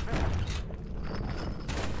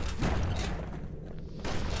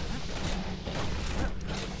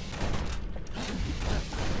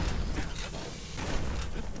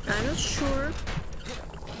 I'm not sure.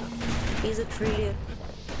 Is it really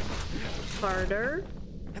harder?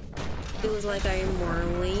 Feels like I'm more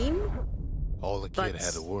lame. All the kid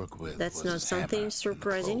had to work with that's was not his something hammer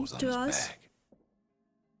surprising and the clothes to on his us. back.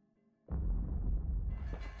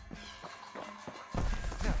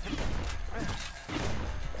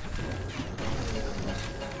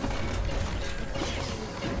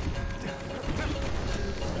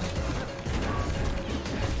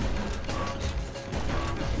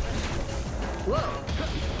 Whoa!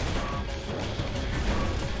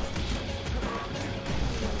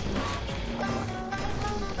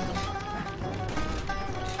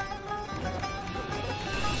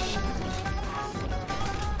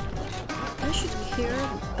 I should care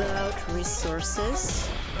about resources.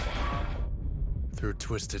 Through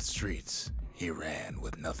twisted streets, he ran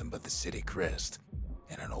with nothing but the city crest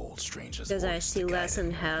and an old stranger's Because I voice see to guide less him.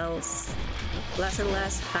 and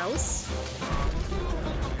less house.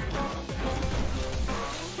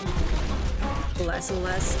 Less and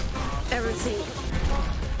less everything.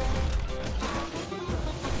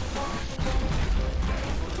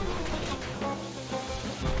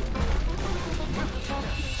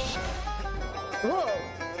 Whoa!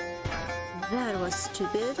 That was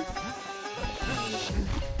stupid.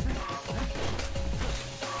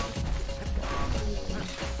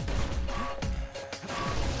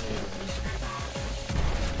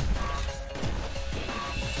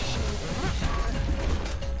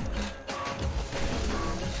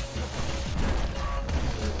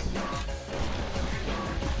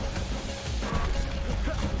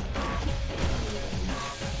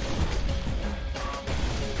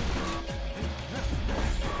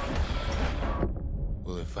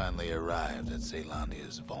 Well, he finally arrived at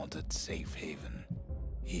Ceylandia's vaunted safe haven.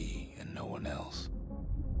 He and no one else.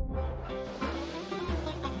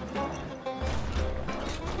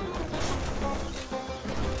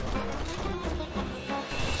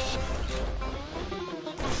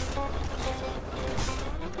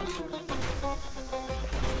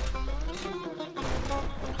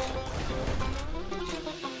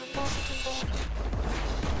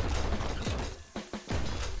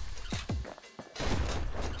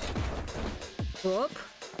 Whoop.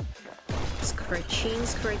 Scratching,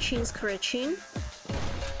 scratching, scratching.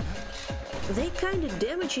 They kind of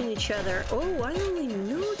damaging each other. Oh, I only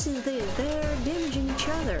noticed they're damaging each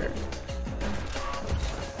other.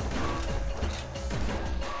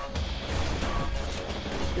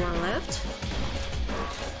 One left.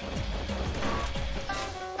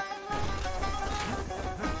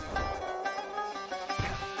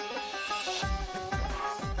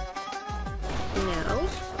 No.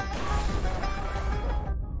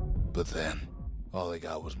 But then, all he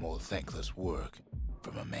got was more thankless work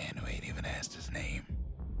from a man who ain't even asked his name.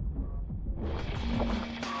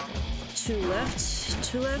 Two left,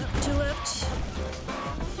 two left, two left.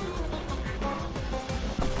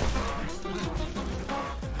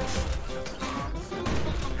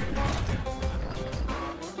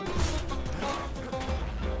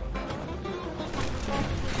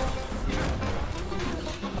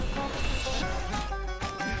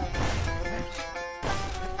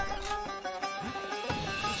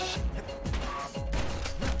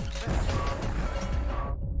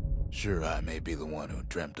 Sure, I may be the one who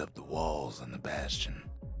dreamt up the walls and the Bastion,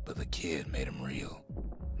 but the kid made them real,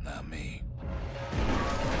 not me.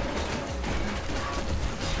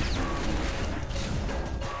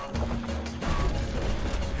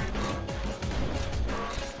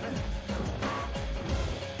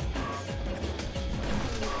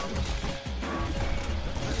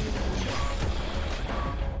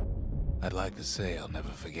 I'd like to say I'll never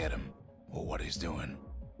forget him, or what he's doing,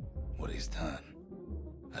 what he's done.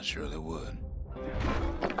 I surely would.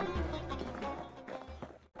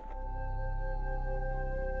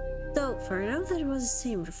 So, for now, that was the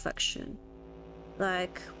same reflection.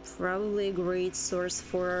 Like, probably a great source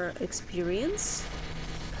for experience.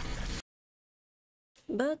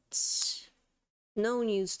 But no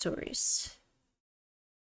new stories.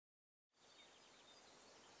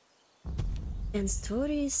 And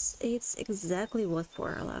stories, it's exactly what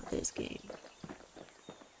for I love this game.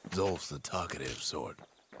 Zolf's the talkative sort.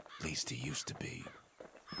 At least he used to be.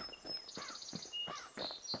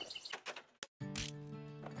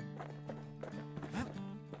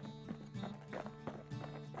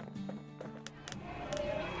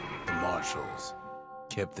 The marshals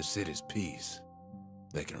kept the city's peace.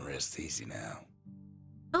 They can rest easy now.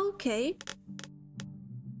 Okay.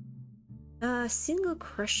 A single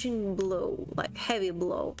crushing blow, like heavy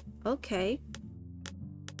blow. Okay.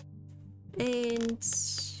 And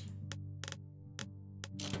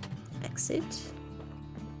exit.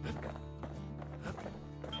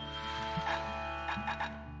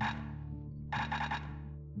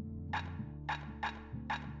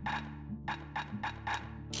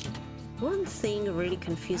 One thing really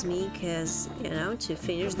confused me because, you know, to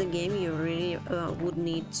finish the game you really would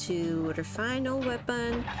need to refine a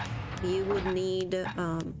weapon. You would need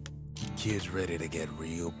Kids ready to get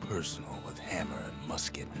real personal with hammer and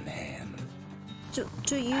musket in hand.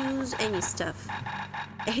 to use any stuff.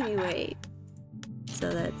 Anyway,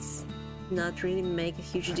 so that's not really make a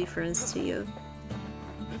huge difference to you.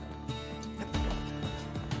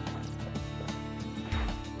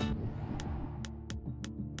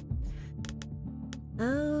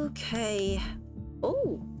 Okay.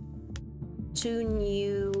 Oh, 2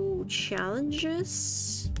 new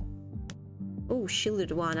challenges. Oh,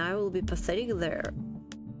 shielded one. I will be pathetic there.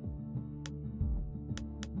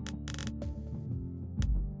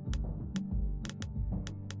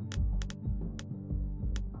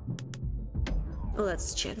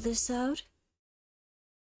 Let's check this out.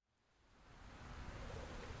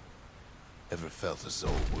 Ever felt a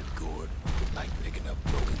Zolwood gourd, like picking up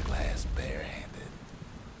broken glass barehanded?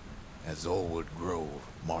 At Zolwood Grove,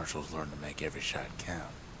 marshals learn to make every shot count.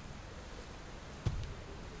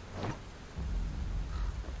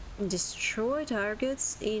 Destroy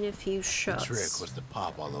targets in a few shots. The trick was to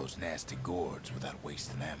pop all those nasty gourds without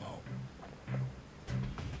wasting ammo.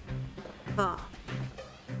 Ah,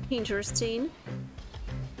 interesting.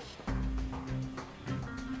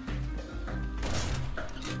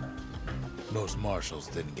 Most marshals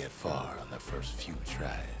didn't get far on their first few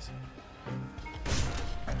tries.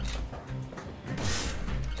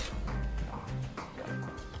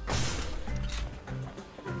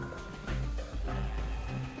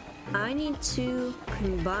 I need to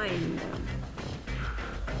combine them.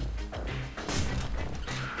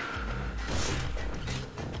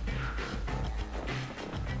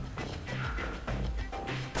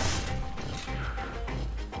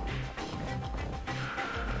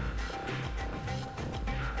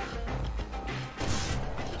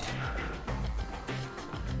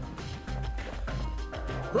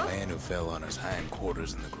 A man who fell on his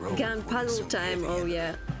hindquarters in the grove. Gun puzzle time, oh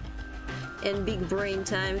yeah. And big brain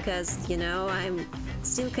time, because, you know, I'm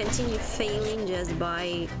still continue failing just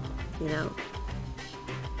by, you know.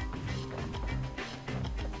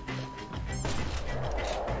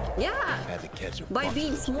 Yeah! Had to catch a By bunch being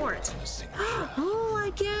of those smart. gourds in a single shot. Oh, I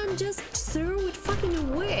can just throw it fucking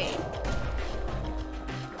away.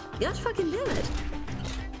 God fucking damn it.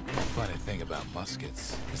 The funny thing about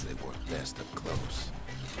muskets is they work best up close.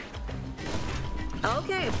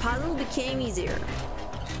 Okay, puzzle became easier.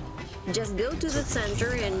 Just go to the center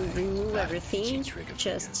and remove everything.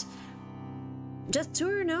 Just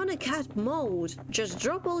turn on a cat mode. Just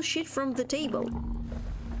drop all shit from the table.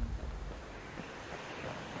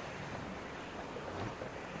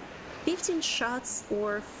 15 shots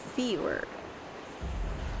or fewer.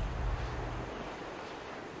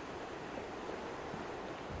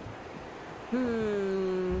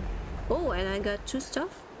 Oh, and I got 2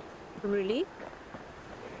 stuff? Really?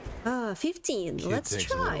 15. Kid Let's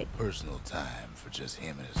takes try. a little personal time for just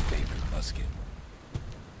him and his favorite musket.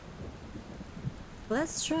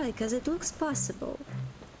 Let's try, because it looks possible.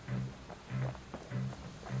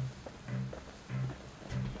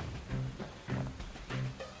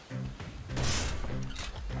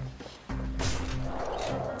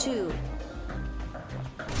 Two.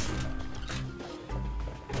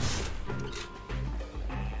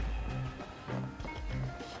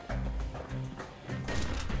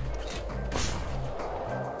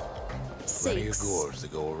 Plenty of 6. gourds to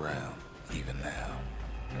go around, even now.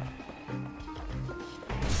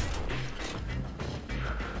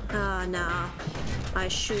 Nah. I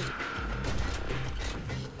should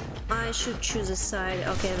choose a side.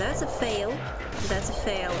 Okay, that's a fail. That's a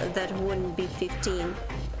fail. That wouldn't be 15.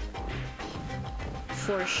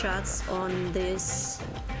 4 shots on this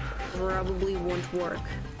probably won't work.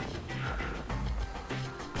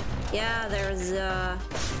 Yeah, there's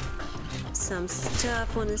some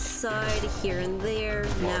stuff on the side here and there.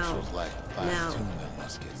 Marshals like to No. fine-tune their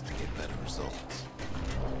muskets to get better results.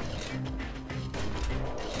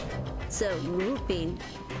 So, grouping.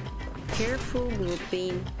 Careful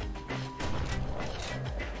grouping.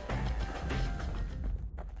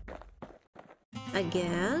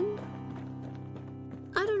 Again?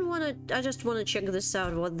 I just wanna check this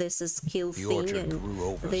out, what this is skill The thing, orchard and grew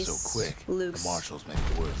over this so quick, looks the marshals made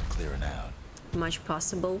it worth clearing out.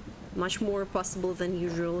 much more possible than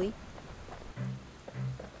usually.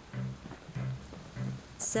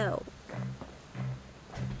 So,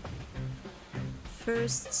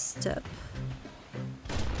 first step.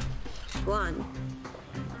 1.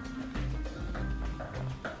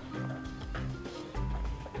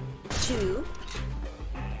 2.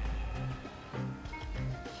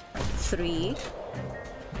 3.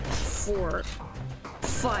 4.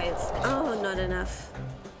 5. Oh, not enough.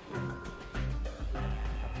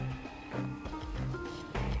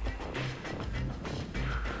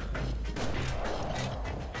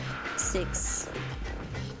 6.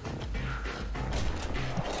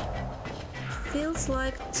 Feels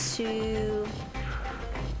like too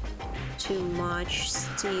much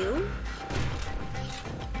steel.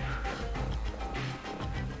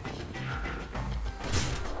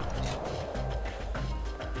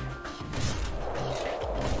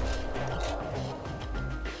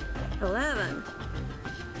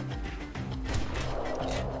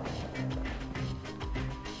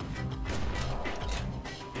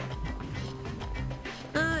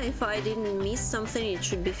 If I didn't miss something, it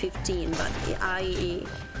should be 15, but I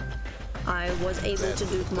was able to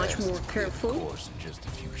do it much more careful. Of course, in just a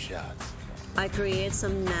few shots. I created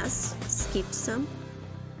some nests, skipped some.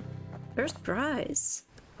 First prize.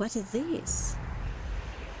 What is this?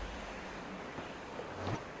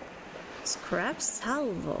 Scrap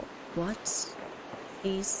salvo. What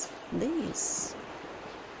is this?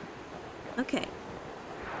 Okay.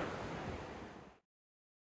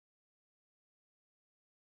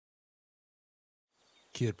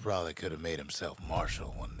 Kid probably could have made himself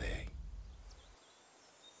marshal one day.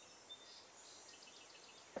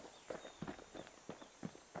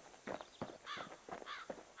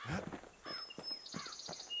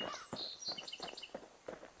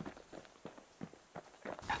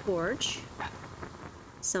 Forge.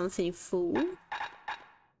 Something full.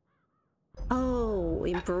 Oh,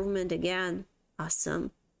 improvement again.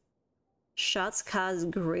 Awesome. Shots cause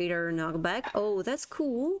greater knockback. Oh, that's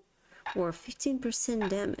cool. Or 15%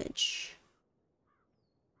 damage.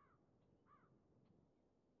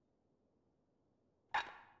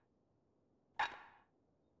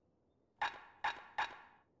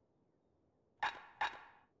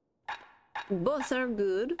 Both are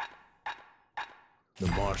good. The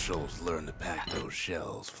marshals learn to pack those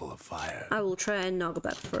shells full of fire. I will try and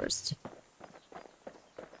knockback first.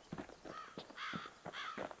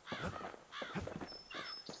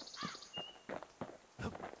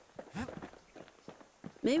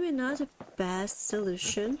 Maybe not a best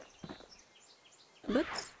solution, but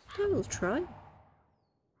I will try.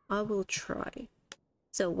 I will try.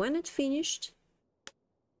 So when it finished,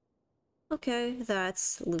 okay, that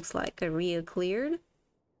looks like a area cleared,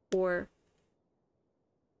 or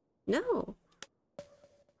no.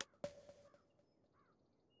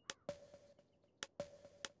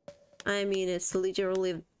 I mean, it's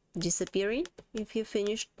literally disappearing if you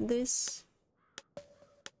finished this.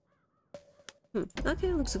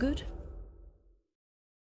 Okay, looks good.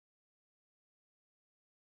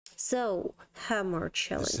 So, hammer The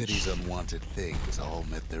challenge. city's unwanted things all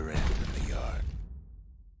met their end in the yard.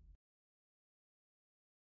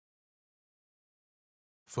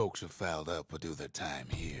 Folks who fouled up will do their time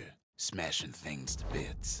here, smashing things to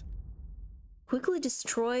bits. Quickly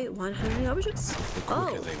destroy 100 objects? The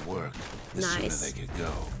quicker they work, the sooner nice. they could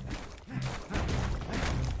go.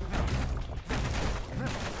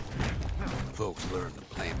 Folks learn to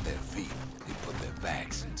plant their feet, they put their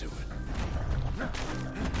backs into it.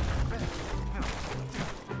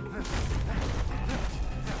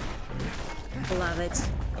 Love it.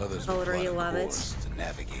 Others Already will plot love a it. course to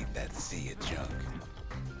navigate that sea of junk.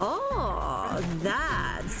 Oh,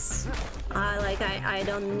 that's... I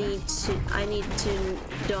don't need to... I need to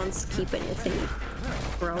don't skip anything,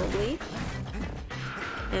 probably.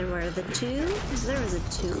 And where are the two? There is a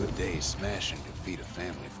two. Good day smashing could feed a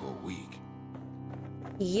family for a week.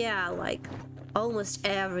 Yeah, like, almost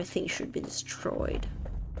everything should be destroyed.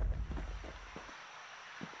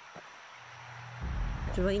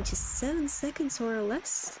 27 seconds or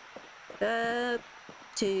less? I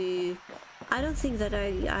don't think that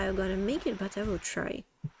I'm gonna make it, but I will try.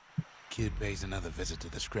 Kid pays another visit to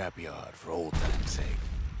the scrapyard for old time's sake.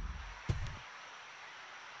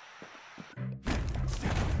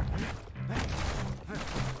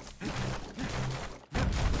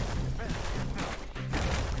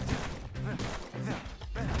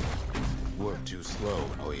 Worked too slow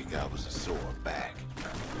and all you got was a sore back.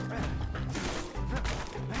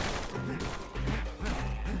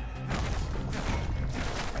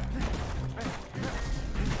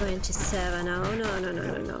 27. Oh,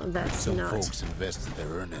 no. That's Some not. folks invested their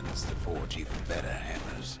earnings to forge even better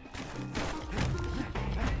hammers.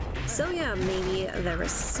 So, yeah, maybe there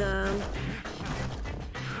is some.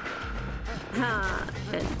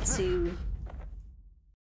 And two.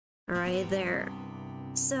 Right there.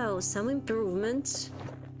 So, some improvement.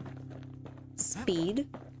 Speed,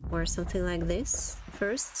 or something like this,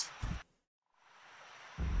 first.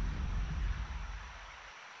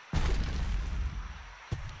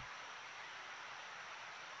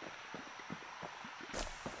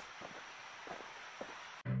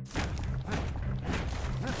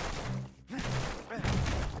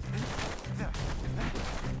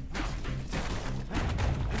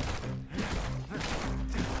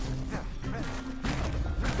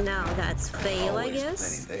 Now that's fail, I Always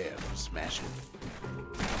guess. plenty there for smashing.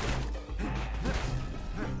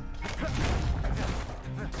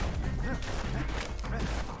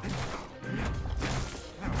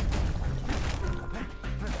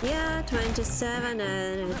 Yeah, 27,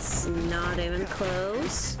 and it's not even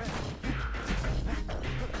close.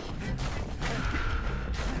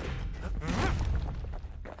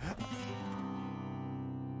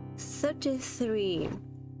 $33.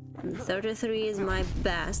 33 is my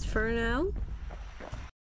best for now.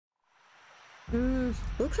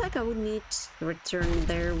 Looks like I would need to return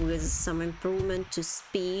there with some improvement to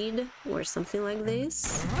speed or something like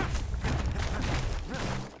this.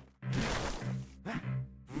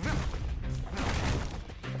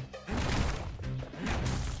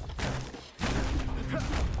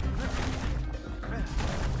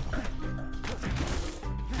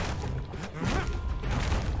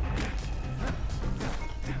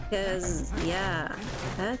 Because, yeah,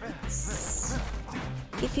 that's...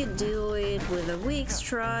 If you do it with a weak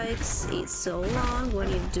strikes, it's so long.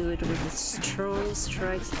 When you do it with the strong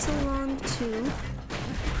strikes, it's so long too.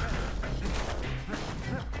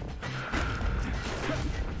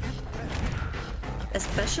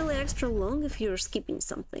 Especially extra long if you're skipping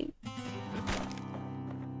something.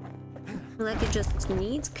 Like, it just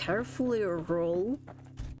needs carefully roll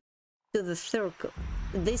to the circle,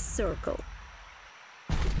 this circle.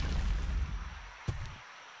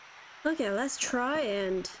 Okay, let's try,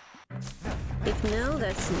 and if no,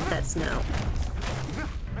 that's no.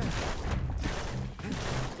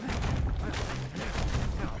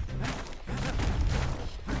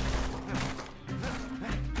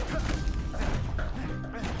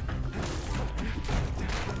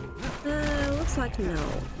 Looks like no,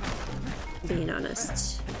 being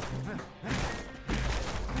honest.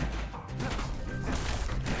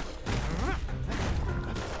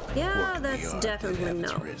 Yeah, that's definitely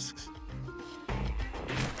no. Risks.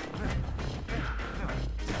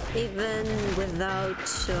 Even without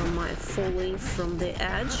my falling from the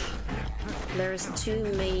edge, there's too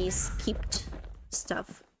many skipped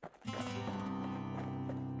stuff.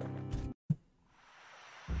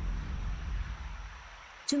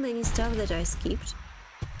 Too many stuff that I skipped,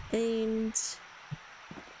 and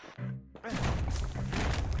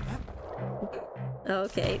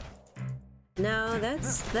okay. No,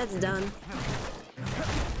 that's done.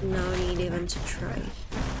 No need even to try.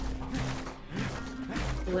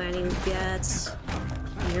 When you get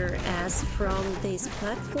your ass from this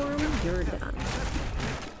platform, you're done.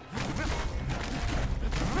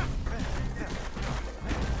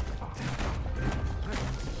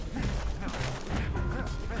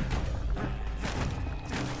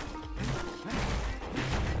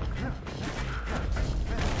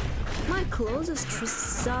 My closest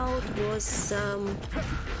result was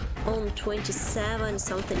on 27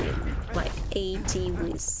 something, like 80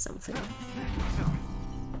 with something.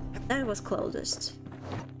 That was closest.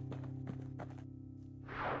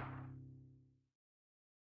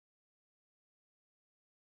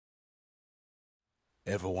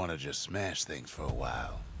 Ever want to just smash things for a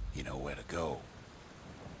while? You know where to go.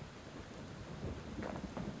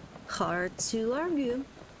 Hard to argue.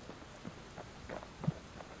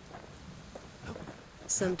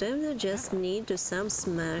 Sometimes I just need to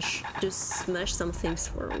smash some things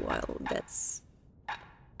for a while. That's...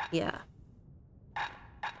 yeah.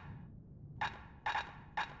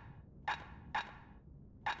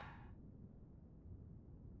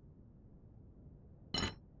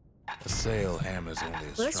 A sail hammer's only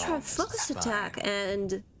as Let's strong try as focus a spine. attack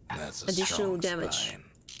and That's a additional strong damage. spine.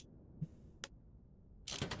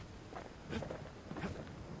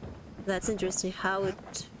 That's interesting how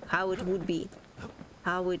it would be.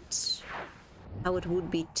 How it would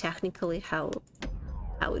be technically, how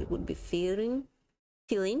it would be feeling.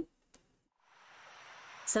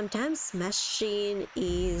 Sometimes smashing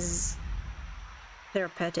is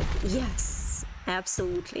therapeutic. Yes,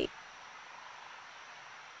 absolutely.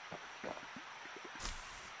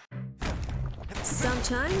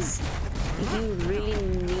 Sometimes you really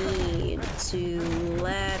need to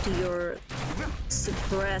let your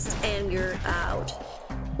suppressed anger out.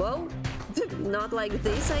 Whoa, not like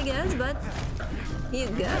this, I guess, but you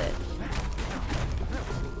got it.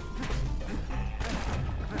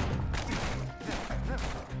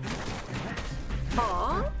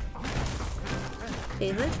 Aw,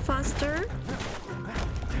 is it faster?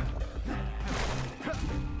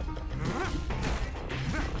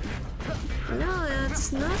 No,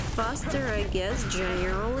 it's not faster, I guess,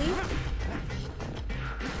 generally.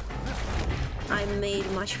 I made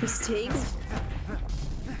much mistakes.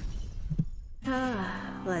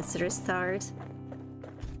 Let's restart.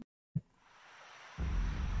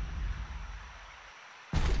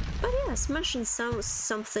 But yeah, smashing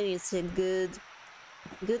something is a good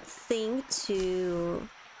thing to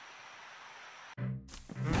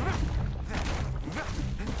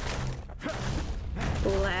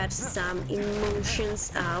let some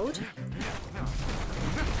emotions out.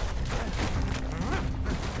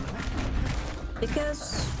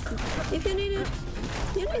 Because if you need it,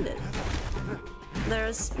 you need it.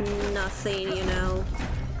 There's nothing, you know,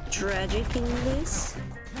 tragic in this.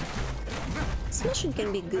 Smashing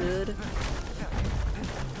can be good.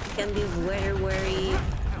 Can be very, very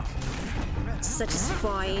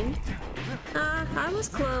satisfying. I was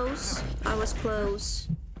close. I was close.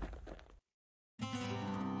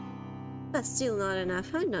 But still not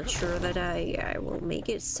enough. I'm not sure that I will make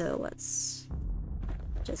it, so let's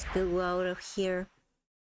just go out of here.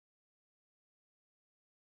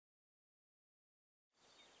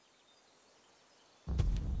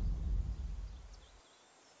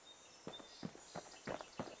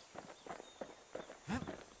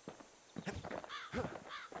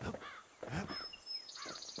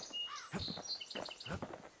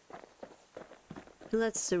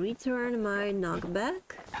 Let's return my knockback.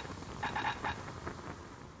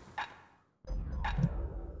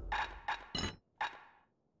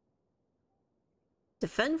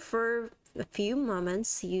 Defend for a few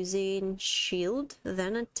moments using shield,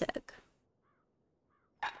 then attack.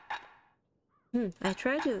 I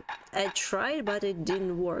tried, but it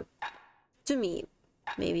didn't work. To me.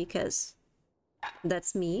 Maybe because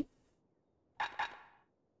that's me.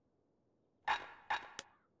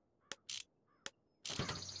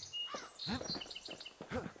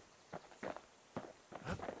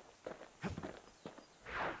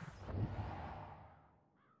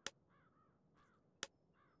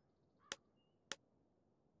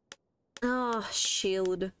 Oh,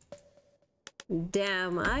 shield.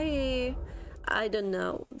 Damn, I don't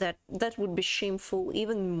know. That would be shameful,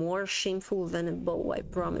 even more shameful than a bow, I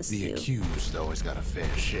promise you. The accused always got a fair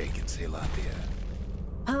shake in Ceylondia.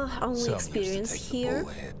 Only Some experience used to take here. the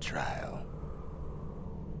bullhead trial.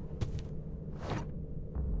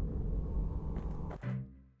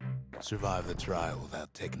 Survive the trial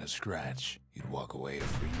without taking a scratch, you'd walk away a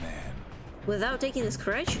free man. Without taking a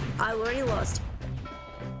scratch, I already lost.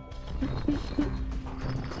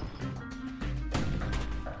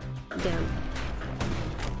 Damn.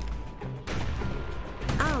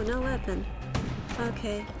 Oh, no weapon.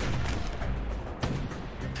 Okay.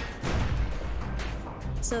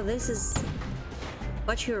 So this is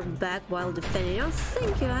watch your back while defending. Oh,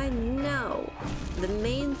 thank you, I know. The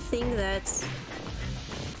main thing that's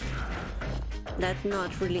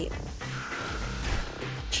not really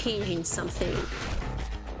changing something.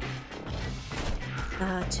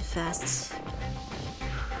 Too fast.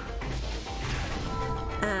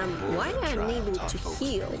 Why am I unable to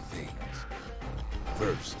heal?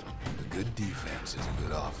 First, a good defense is a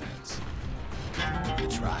good offense. The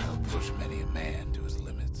trial pushed many a man to his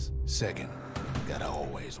limits. Second, gotta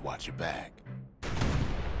always watch your back.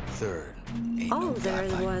 Third, ain't no there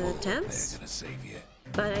godlike was bull attempts, there gonna save you.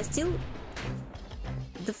 but I still.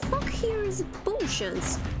 The fuck here is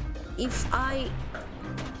potions. If I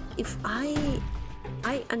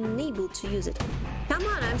unable to use it. Come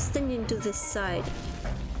on, I'm standing to this side.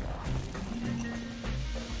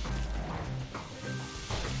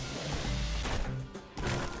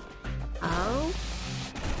 Oh.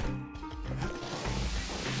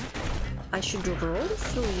 I should roll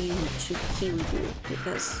through you to kill you,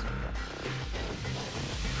 because...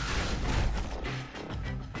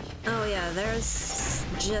 Oh yeah, there's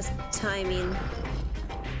just timing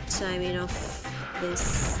of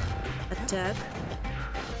this attack.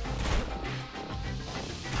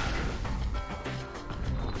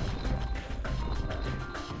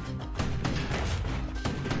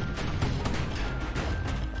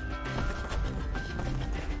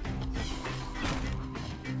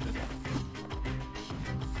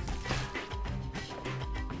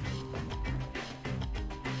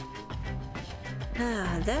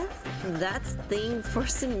 That thing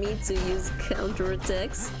forcing me to use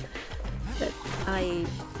counterattacks that I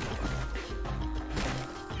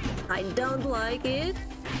don't like it,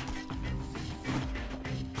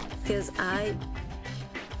 because I'm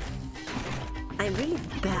really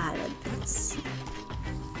bad at this.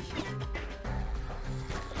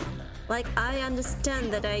 Like, I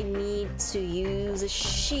understand that I need to use a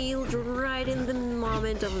shield right in the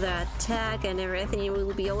moment of the attack and everything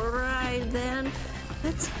will be alright then,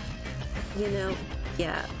 but, you know,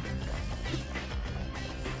 yeah.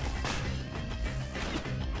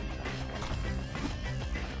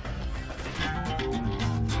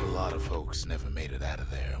 A lot of folks never made it out of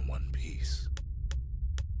there in one piece.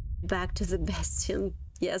 Back to the Bastion,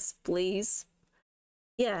 yes, please.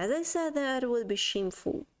 Yeah, as I said, that would be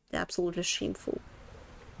shameful. Absolutely shameful.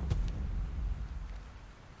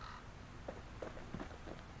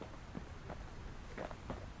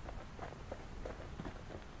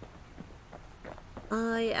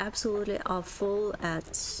 I absolutely awful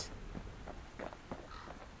at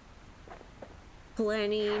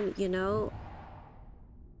planning, you know,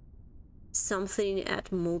 something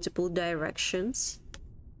at multiple directions.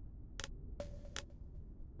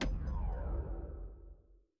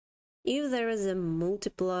 If there is a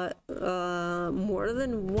multiple, more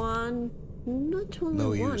than one, not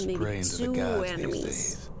only one, maybe two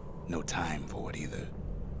enemies. No time for it either.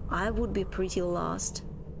 I would be pretty lost.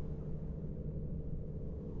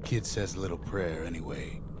 Kid says a little prayer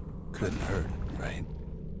anyway. Couldn't hurt, right?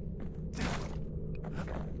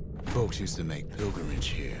 Folks used to make pilgrimage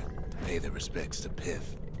here, pay their respects to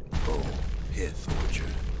Pith. Oh, Pith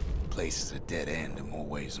Orchard. Place is a dead end in more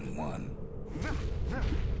ways than one.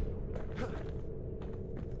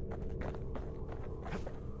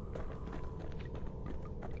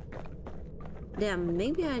 Damn,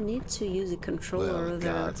 maybe I need to use a controller well, the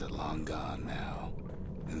there. gods are long gone now.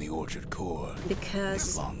 And the orchard core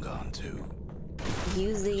is long gone too.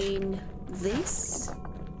 Using this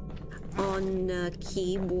on a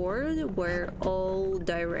keyboard where all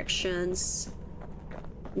directions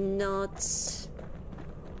not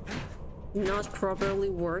properly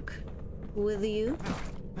work with you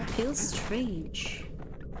feels strange.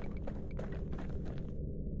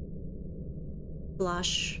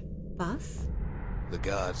 Flash path? The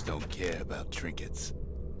gods don't care about trinkets,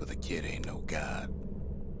 but the kid ain't no god.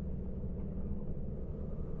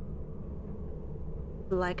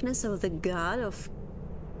 Likeness of the god of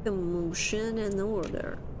commotion and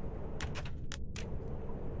order.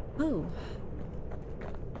 Oh.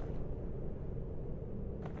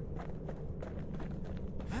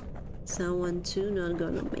 Someone too not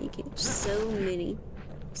gonna make it. So many.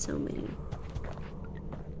 So many.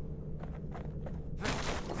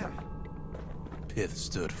 Pith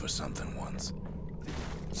stood for something once.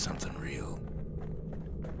 Something real.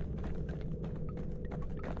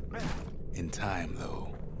 In time,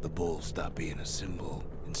 though, the bull stopped being a symbol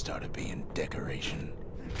and started being decoration.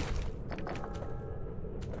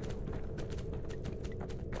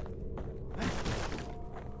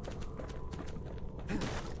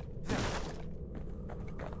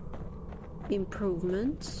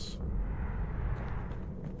 improvement.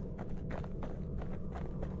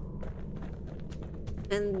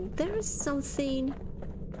 And there is something...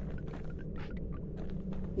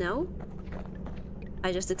 No?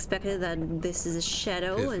 I just expected that this is a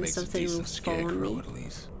shadow and something will fall on me. At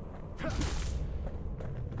least.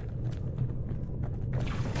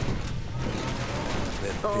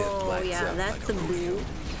 Oh yeah, that's the blue.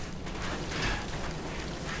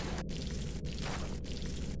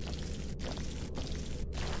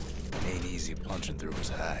 Ain't easy punching through his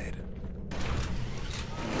hide.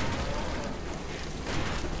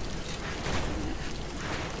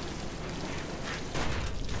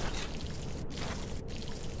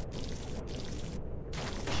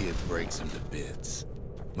 Kid breaks him to bits.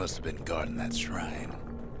 Must have been guarding that shrine.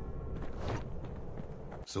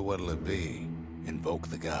 So what'll it be? Invoke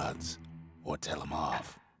the gods, or tell them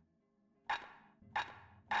off?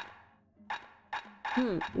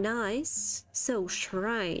 Nice. So,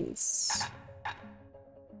 shrines.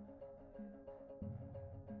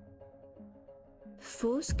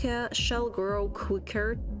 Foes shall grow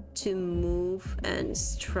quicker to move and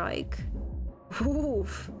strike.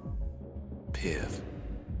 Oof. Pith.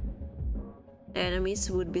 Enemies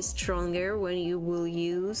would be stronger when you will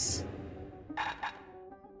use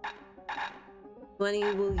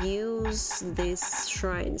these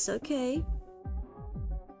shrines. Okay.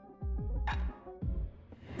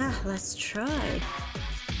 Let's try.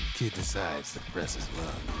 Kid decides to press his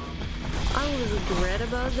luck. I will regret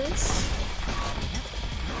about this.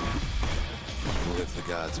 Well, if the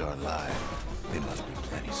gods are alive, they must be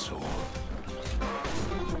plenty sore.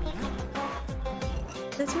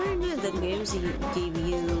 That's very nice that games give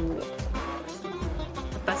you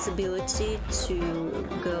a possibility to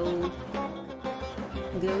go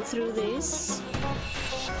through this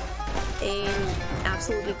in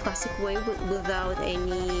absolutely classic way without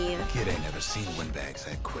any... Kid ain't never seen windbags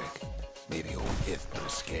that quick. Maybe old Pith put a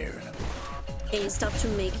scare in him. Any stuff to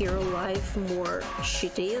make your life more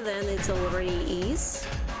shitty than it already is.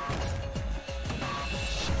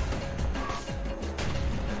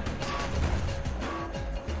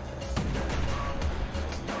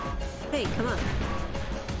 Hey, come on.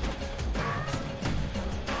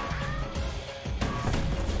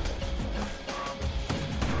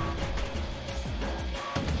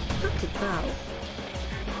 Look at that.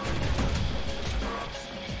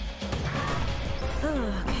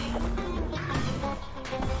 Oh, okay.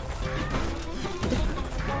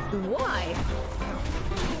 Why?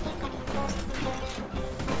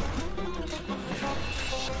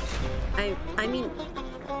 I mean...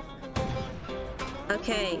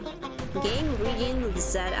 Okay. Game reading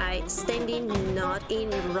that I standing not in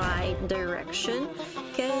right direction,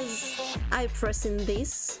 cause I pressing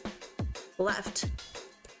this left,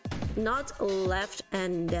 not left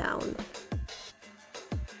and down.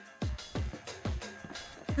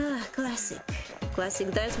 Classic.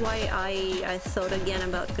 That's why I thought again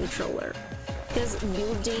about controller, because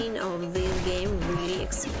building of this game really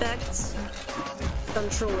expects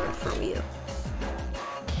controller from you.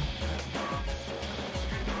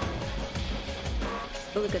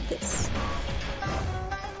 Look at this.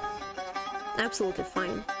 Absolutely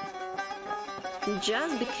fine.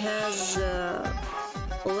 Just because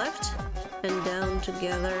left and down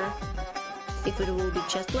together, if it will be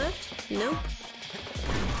just left, nope.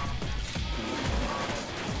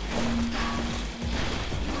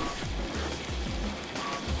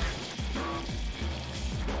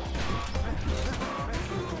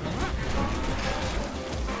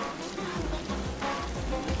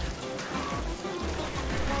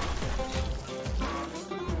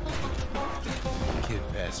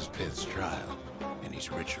 Passes Pith's trial, and he's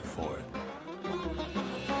richer for it.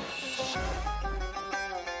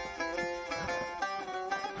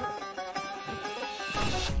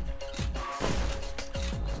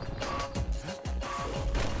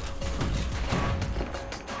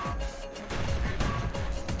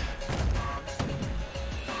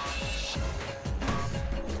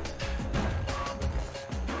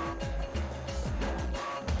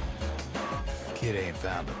 Kid ain't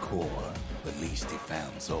found a core. At least he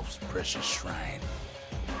found Zolf's precious shrine.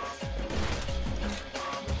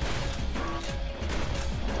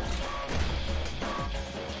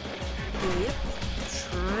 Yep,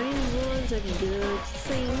 shrine was a good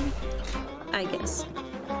thing, I guess.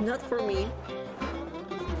 Not for me,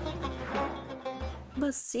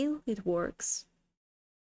 but still it works.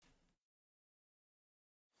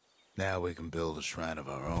 Now we can build a shrine of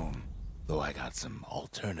our own, though I got some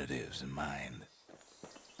alternatives in mind.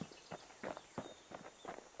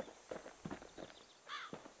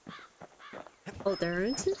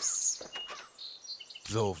 Alternatives?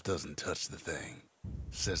 Zolf doesn't touch the thing.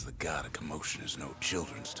 Says the god of commotion is no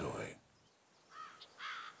children's toy.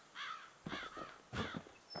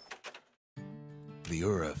 The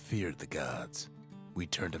Ura feared the gods. We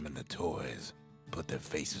turned them into toys, put their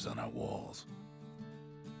faces on our walls.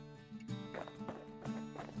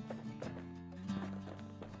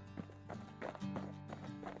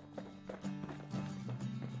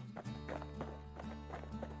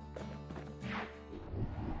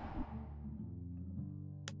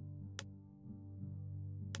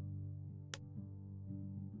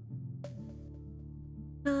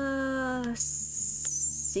 Ah,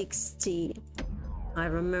 60. I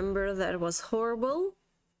remember that was horrible.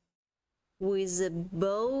 With a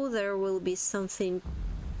bow there will be something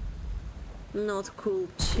not cool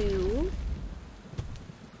too.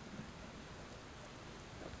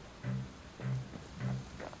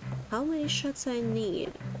 How many shots I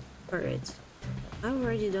need for it? I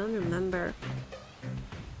already don't remember.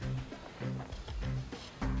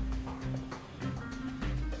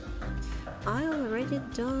 I already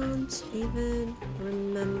don't even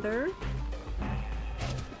remember.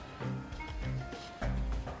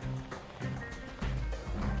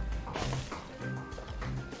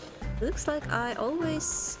 Looks like I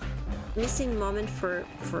always missing moment for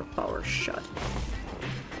power shot.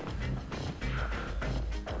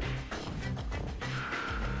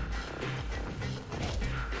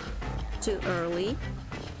 Too early.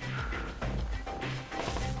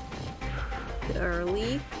 Too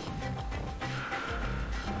early.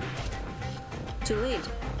 Too late.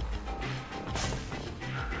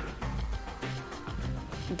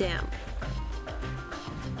 Damn.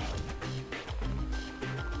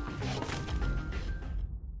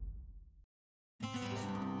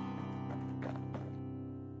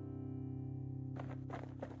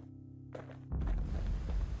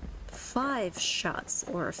 Five shots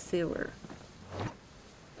or fewer.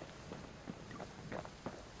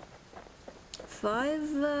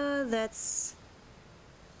 5, that's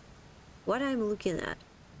what I'm looking at.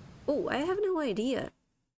 Oh, I have no idea.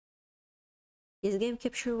 Is game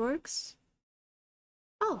capture works?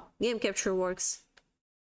 Oh, game capture works.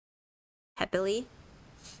 Happily.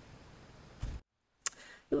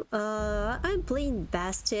 I'm playing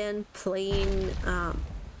Bastion,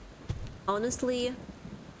 honestly,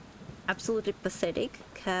 absolutely pathetic,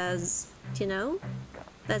 cause, you know,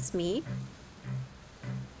 that's me.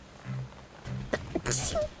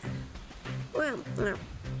 Well,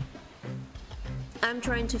 I'm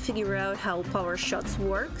trying to figure out how power shots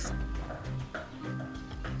work.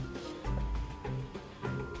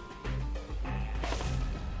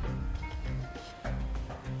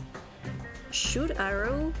 Shoot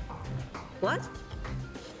arrow? What?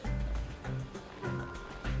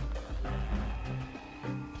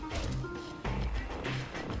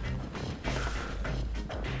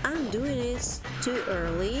 I'm doing this too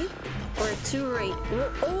early or too late.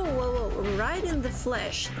 Whoa, oh, whoa, whoa, right in the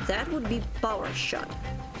flesh. That would be power shot.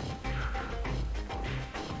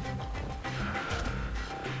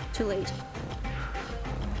 Too late.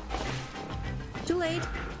 Too late.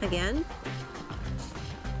 Again.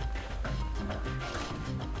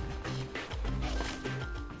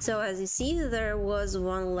 So as you see, there was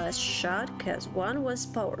one less shot because one was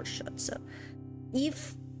power shot. So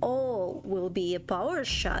if all will be a power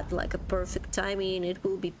shot, like a perfect timing, it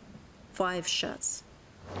will be 5 shots.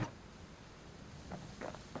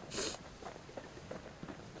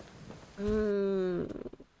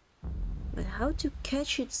 But how to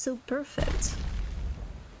catch it so perfect?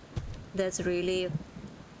 That's really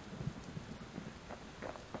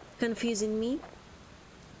confusing me.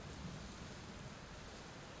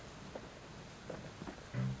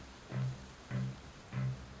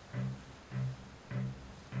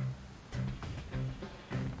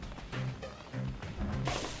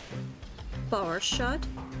 Power shot.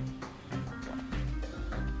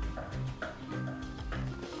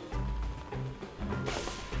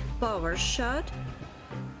 Power shot.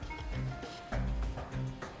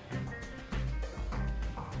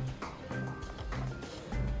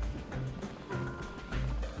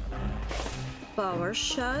 Power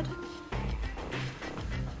shot.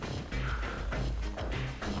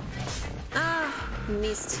 Ah,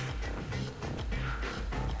 missed.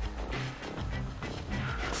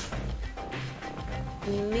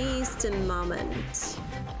 Missed a moment.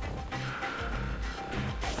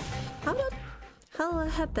 How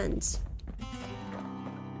that happened?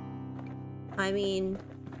 I mean,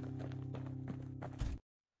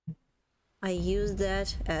 I use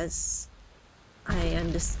that as I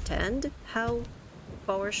understand how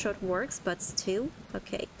power shot works, but still,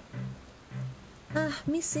 okay.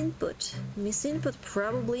 Miss input. Miss input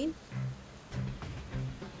probably.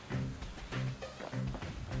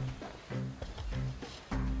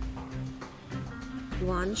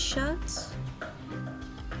 One shot.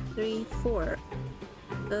 3, 4.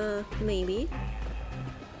 Maybe.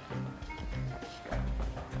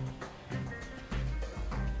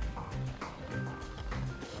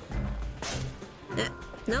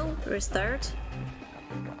 No, restart.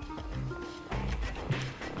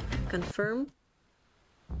 Confirm.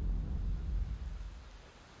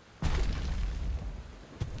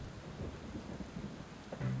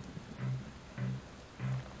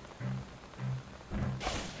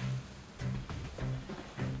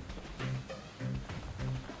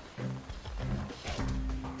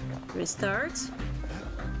 Restart.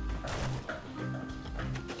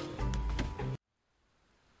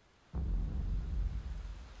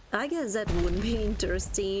 I guess that would be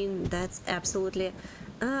interesting. That's absolutely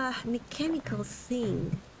a mechanical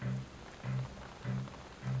thing.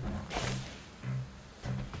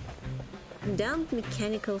 Damn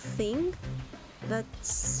mechanical thing, but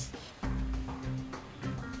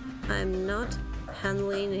I'm not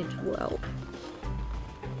handling it well.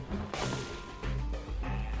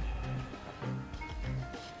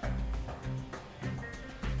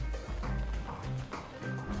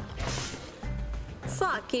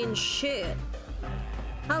 Fucking shit!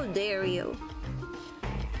 How dare you!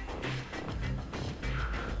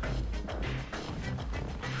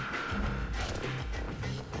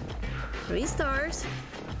 Restart.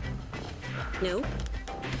 Nope.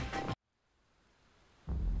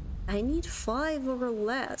 I need 5 or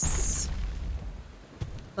less.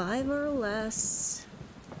 5 or less.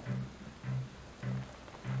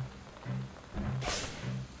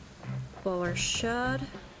 Power shot.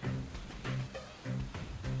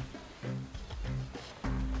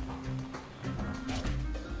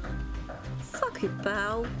 Fuck you,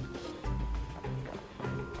 pal.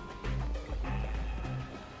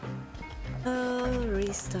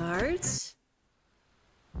 Restart.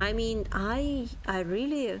 I mean, I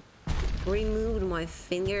really removed my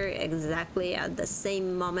finger exactly at the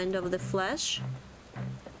same moment of the flash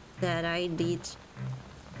that I did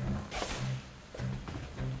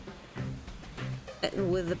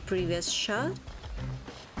with the previous shot.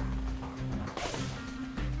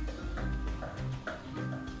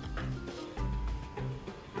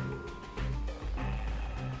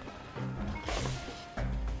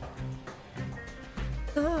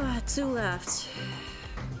 Oh, 2 left.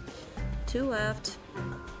 2 left.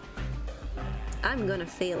 I'm gonna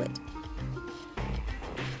fail it.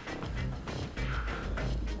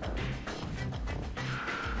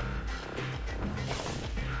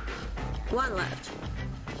 One left.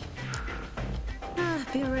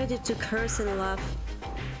 Be ready to curse and laugh,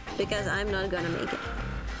 because I'm not gonna make it.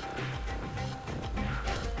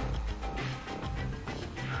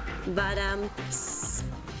 But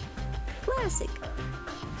classic.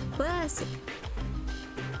 Classic.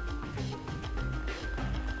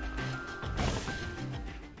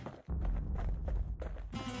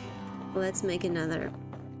 Let's make another.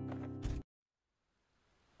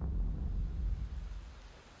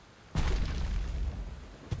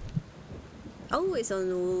 Always on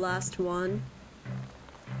the last one.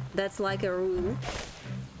 That's like a rule.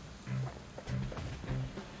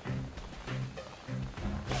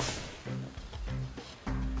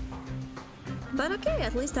 But okay,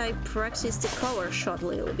 at least I practiced the color shot a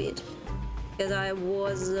little bit. Because I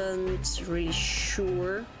wasn't really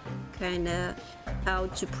sure kinda how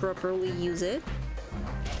to properly use it.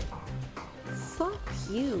 Fuck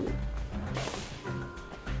you.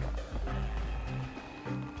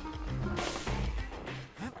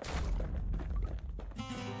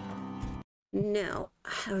 No.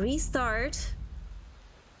 Restart.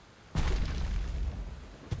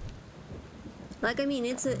 Like, I mean,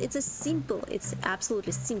 it's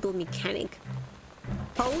absolutely simple mechanic.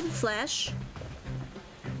 Hold flash.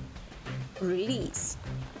 Release.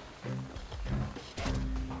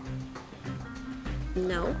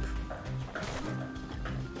 Nope.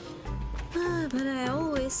 But I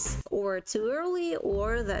always, or too early,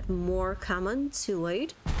 or that more common, too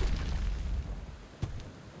late.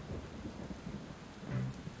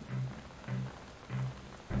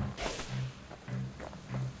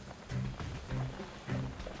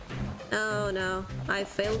 Oh no, I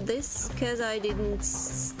failed this because I didn't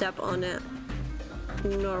step on a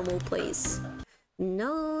normal place.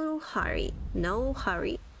 No hurry, no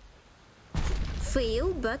hurry.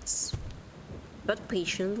 Fail, but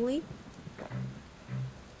patiently.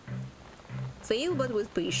 Fail, but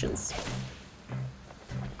with patience.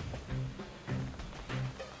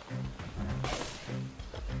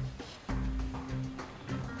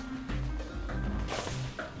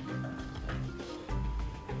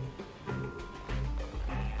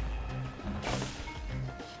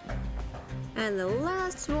 And the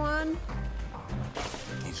last one.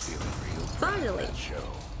 He's feeling real. Finally. Show.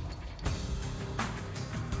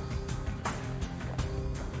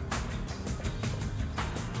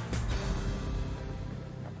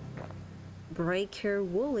 Breaker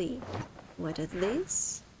Wooly. What is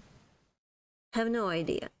this? Have no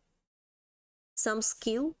idea. Some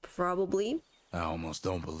skill, probably. I almost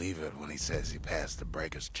don't believe it when he says he passed the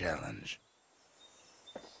Breaker's challenge.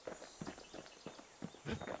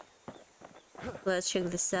 Let's check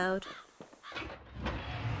this out.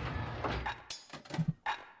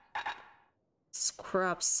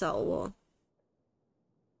 Scrap salvo.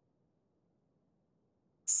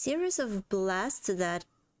 Series of blasts that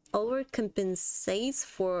overcompensates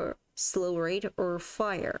for slow rate of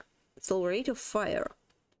fire.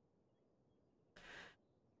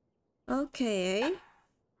 Okay.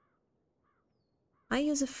 I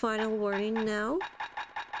use a final warning now.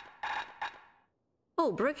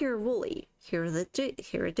 Oh, Breaker Wooly. Here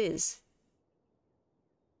it is.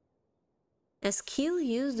 A skill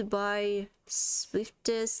used by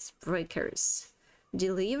swiftest breakers.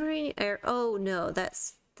 Delivering air. Oh no,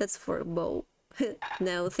 that's for a bow.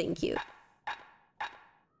 No, thank you.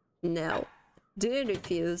 No. Do I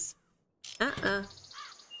refuse?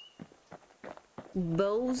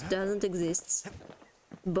 Bows doesn't exist.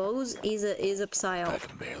 Bows is a psyop. I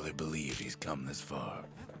can barely believe he's come this far.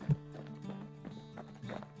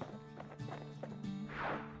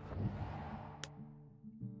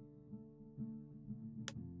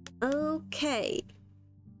 Okay.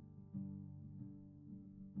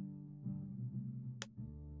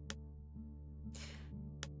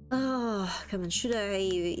 Oh, come on, should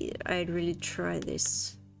I'd really try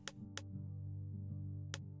this.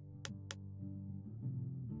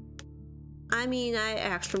 I mean, I'm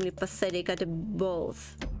extremely pathetic at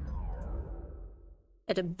both.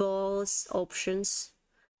 At the both options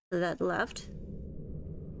that left.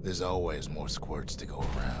 There's always more squirts to go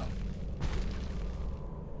around.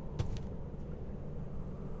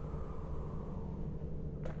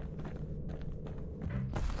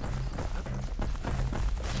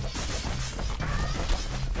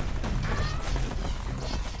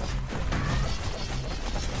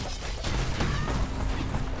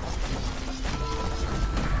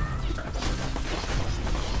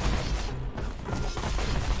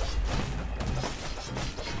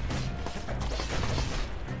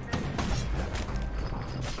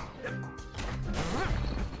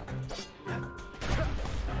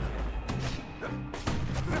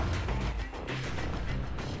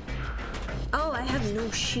 Oh, I have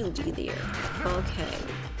no shield either. Okay.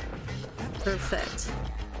 Perfect.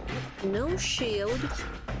 No shield.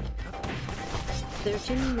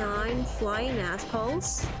 39 flying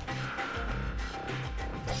assholes.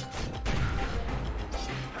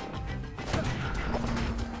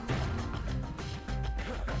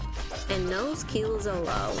 And no skills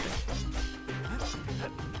allowed.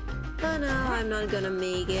 Oh no, I'm not gonna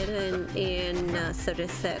make it in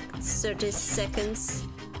 30 seconds.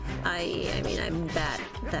 I mean, I'm bad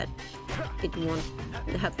that it won't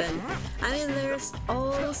happen. I mean, there's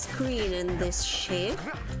all screen in this shit,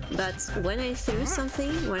 but when I throw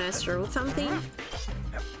something,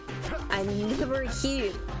 I never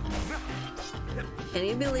hit it. Can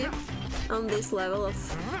you believe on this level of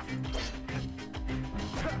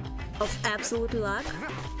absolute luck?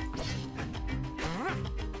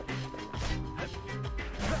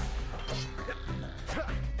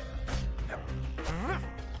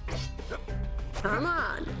 Come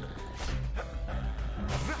on!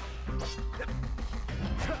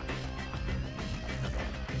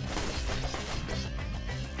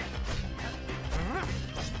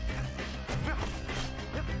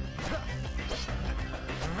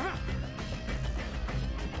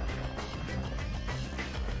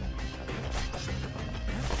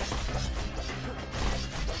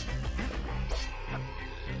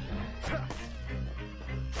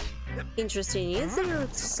 Interesting. Is there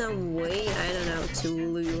some way, I don't know, to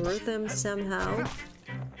lure them somehow?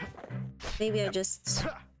 Maybe I just,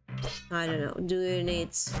 I don't know, doing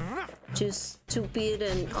it too stupid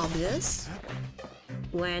and obvious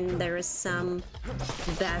when there is some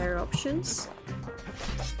better options?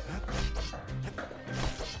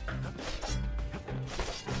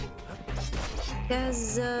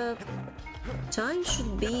 Because time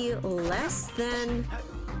should be less than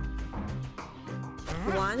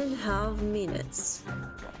 1.5 minutes.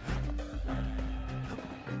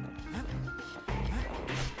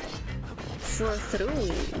 For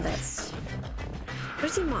throwing, that's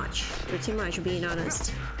pretty much being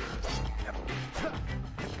honest.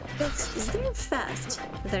 But they're fast.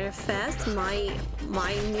 They're fast.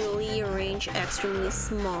 My melee range extremely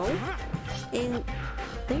small. and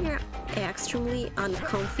they are extremely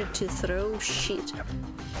uncomfy to throw shit.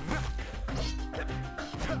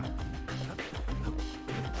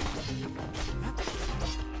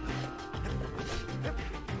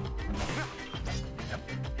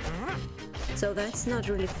 So that's not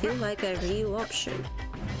really feel like a real option.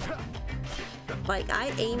 Like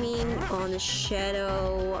I aiming on a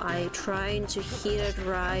shadow, I trying to hit it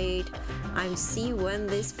right, I see when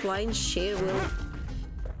this flying shit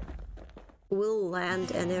will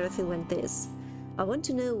land and everything like this. I want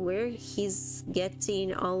to know where he's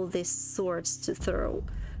getting all these swords to throw.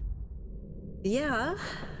 Yeah,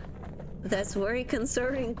 that's a very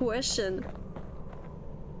concerning question.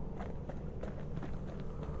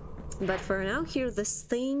 But for now, here this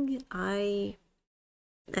thing, I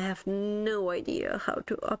have no idea how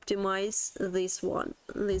to optimize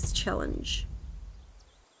this challenge.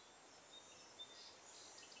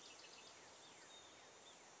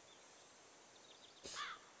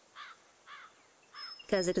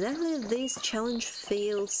 Because exactly this challenge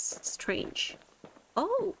feels strange.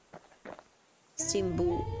 Oh! Steam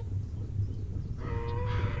Bull.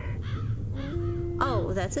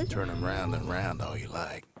 Oh, that's it? Turn him round and round all you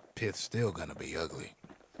like. Pit's still gonna be ugly.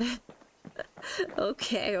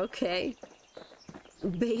 Okay, okay.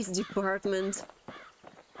 Base department.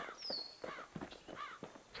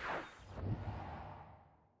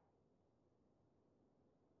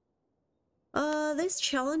 This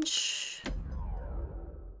challenge,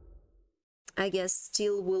 I guess,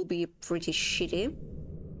 still will be pretty shitty.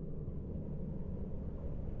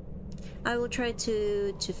 I will try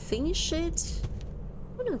to finish it.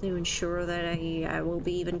 I'm not even sure that I will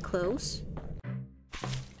be even close.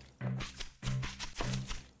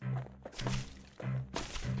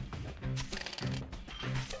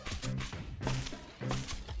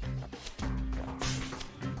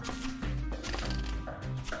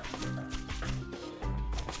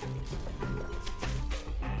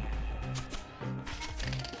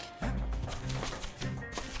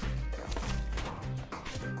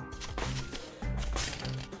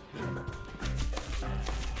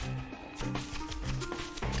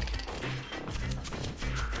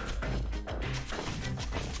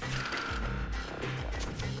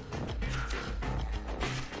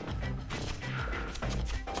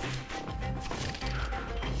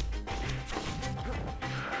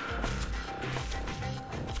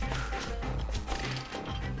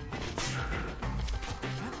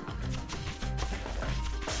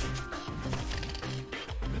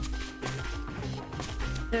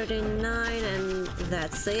 And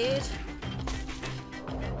that's it.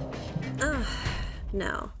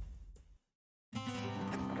 No.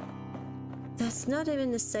 That's not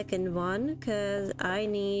even the second one, because I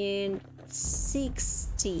need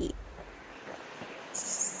 60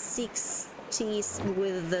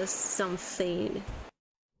 with the something.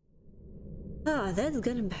 That's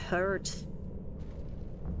gonna hurt.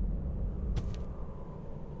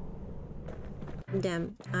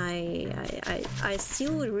 Damn, I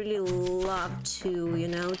still would really love to, you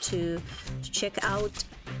know, to check out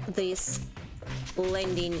this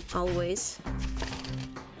landing always.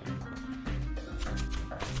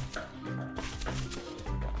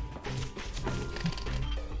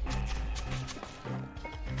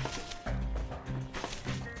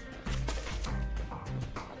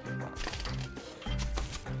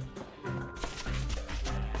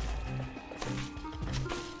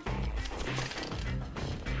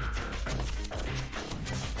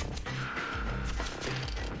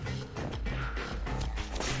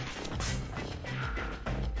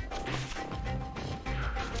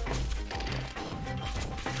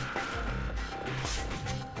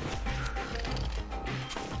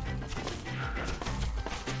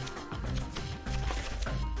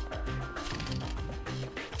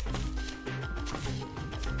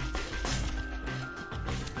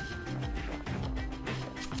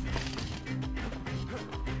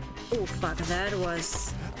 Oh fuck, that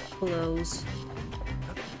was close.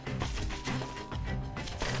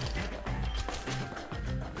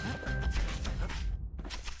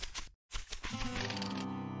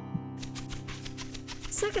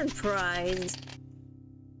 Second prize.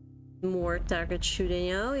 More target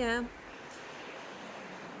shooting, oh yeah.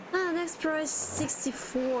 Next prize,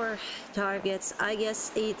 64 targets. I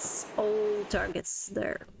guess it's all targets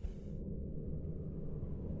there.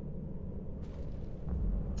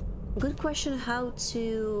 Good question how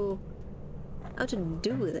to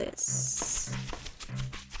do this.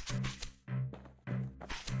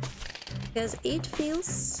 Because it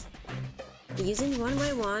feels, using one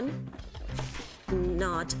by one,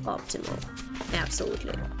 not optimal.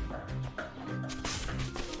 Absolutely.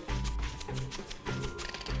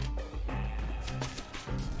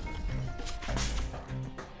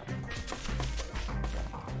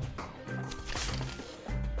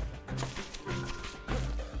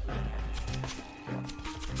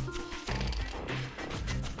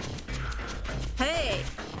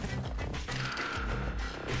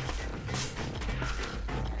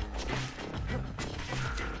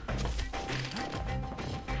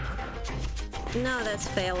 No, that's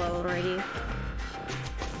fail already.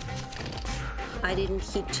 I didn't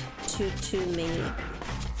hit too many.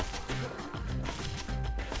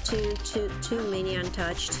 Too many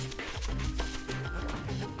untouched.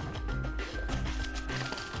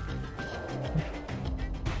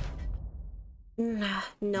 Nah,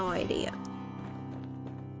 no idea.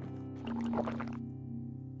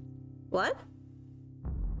 What?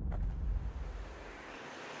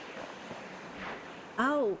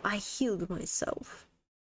 Oh, I healed myself.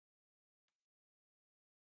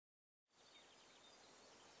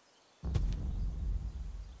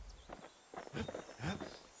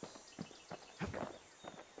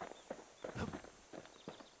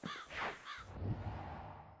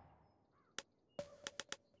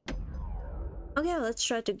 Okay, let's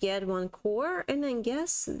try to get one core, and I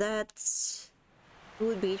guess that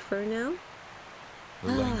would be it for now.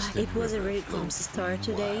 It was a really clumsy start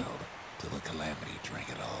today. Till the calamity drank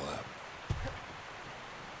it all up.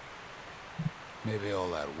 Maybe all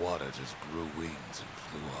that water just grew wings and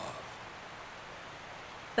flew off.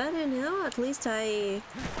 But you know, at least I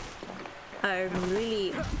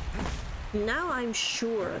really... Now I'm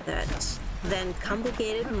sure that then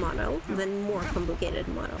complicated model, then more complicated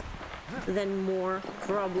model, then more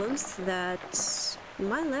problems that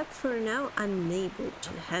my lab for now unable to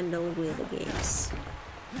handle with the games.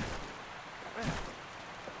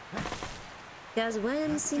 Because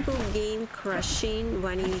when simple game crashing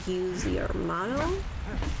when you use your model,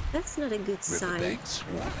 that's not a good sign. Riverbanks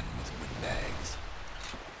swarming with windbags.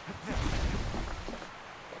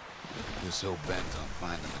 They're so bent on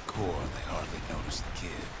finding the core, they hardly notice the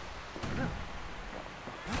kid.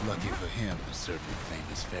 Lucky for him, a certain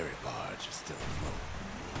famous ferry barge is still afloat.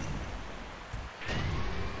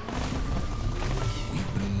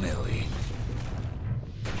 Weeping Nellie.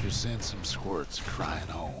 She sends some squirts crying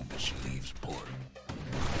home as she leaves port.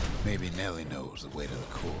 Maybe Nellie knows the way to the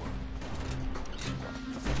core.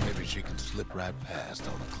 Maybe she can slip right past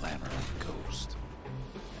all the clamor on the coast.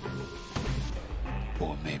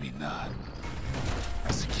 Or maybe not.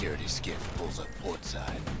 A security skiff pulls up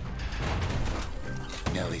portside.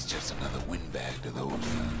 Nellie's just another windbag to those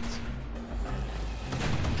guns.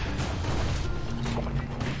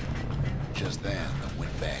 Just then, the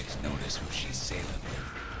windbags notice who she's sailing with.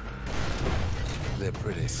 They're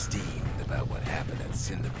pretty steamed about what happened at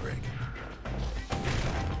Cinderbrick.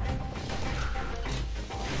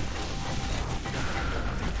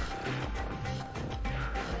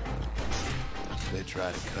 They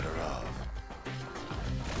try to cut her off.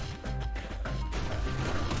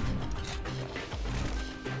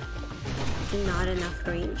 Not enough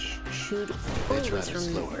range. Shoot always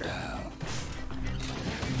from nowhere. Down.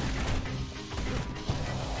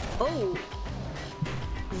 Oh!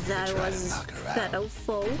 That was fatal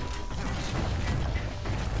fall.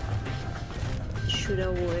 Should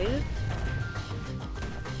avoid.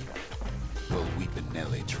 Well, Weepin'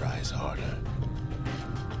 Nellie tries harder.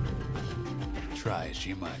 Try as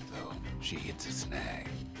she might, though, she hits a snag.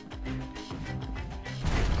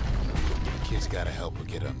 Kid's gotta help her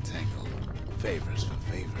get untangled. Favors for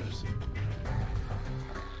favors.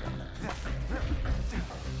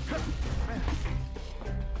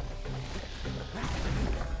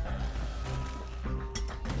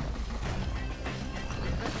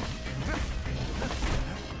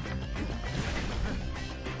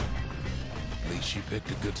 At least she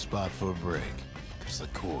picked a good spot for a break, because the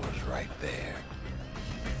core's right there.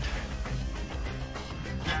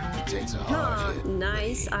 It takes a hard hit.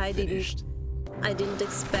 Nice. I didn't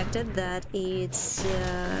expect it that it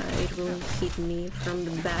will hit me from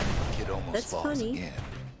the back. Kid almost That's falls funny. Again.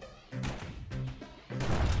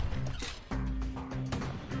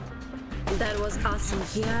 That was awesome.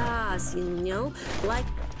 Yes, you know, like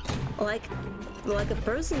a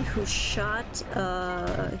person who shot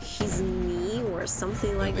his knee or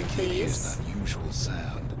something like the kid hears this. an unusual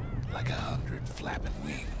sound, like 100 flapping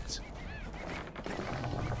wings.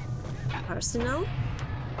 Arsenal.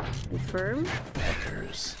 Confirm.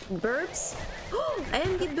 Peckers. Burps. Oh,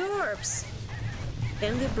 and the burps.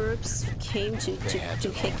 And the burps came to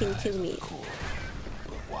kick and kill me. Cool.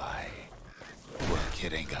 But why? Well,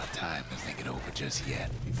 kid ain't got time to think it over just yet.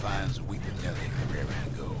 He finds Weepin' Nellie raring to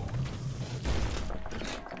go.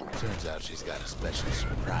 Turns out she's got a special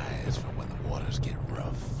surprise for when the waters get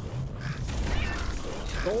rough.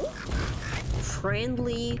 Oh?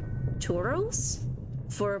 Friendly turtles?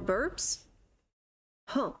 For burps?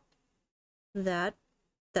 Huh.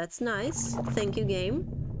 That's nice. Thank you,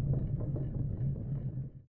 game.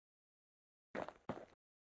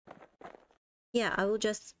 Yeah, I will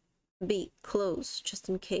just be close, just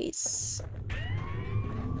in case.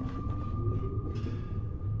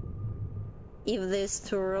 if these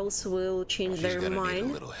turtles will change She's their gonna need a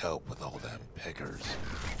mind. little help with all them peckers.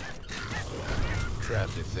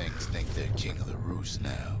 Crafty things think they're king of the roost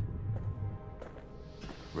now.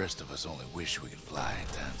 Rest of us only wish we could fly in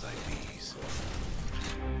times like these.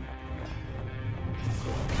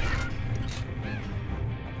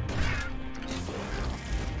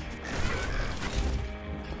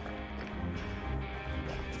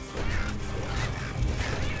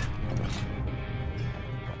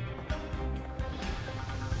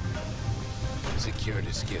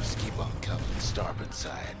 Security skiffs keep on coming starboard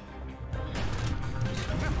side.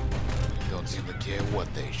 Don't seem to care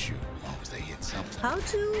what they shoot, as long as they hit something. How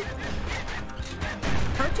to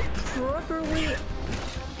properly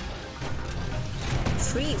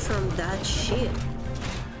free from that shit?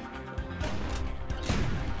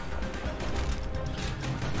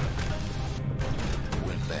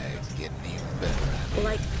 Windbags getting even better.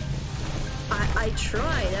 Like, I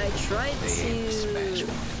tried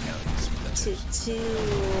to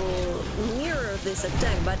mirror this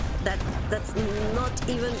attack, but that's not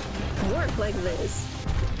even work like this.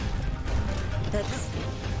 That's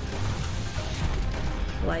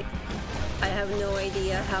like, I have no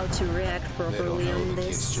idea how to react properly on this.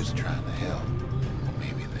 Kids just trying to help, or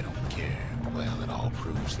maybe they don't care. Well, it all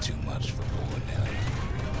proves too much for poor Nelly.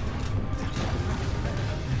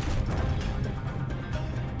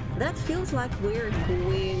 That feels like we're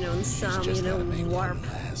going on some, you know, warp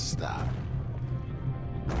Stop.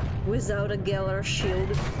 without a Geller shield.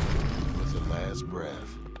 With the last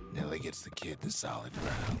breath, Nelly gets the kid to solid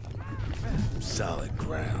ground. Solid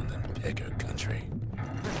ground in Pecker country.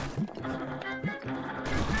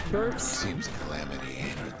 Burps. Seems Calamity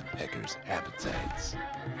ain't hurt the Peckers' appetites.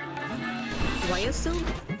 Why are you so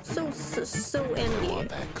They angry? want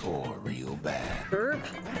that core real bad. Burp.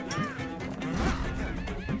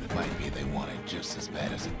 Might be they want it just as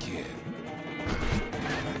bad as a kid.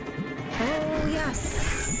 Oh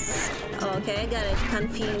yes. Okay, I got it.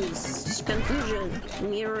 Confusion.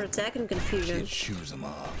 Mirror attack and confusion. Kid shoes them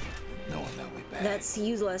off, knowing they'll be back. That's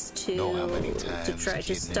useless Know how many to times try the to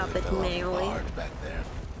kid stop nearly it fell off the manually. barge back there.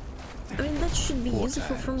 I mean, that should be 4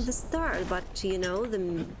 useful from times. the start, but you know, the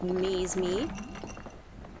me is me.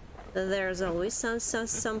 There's always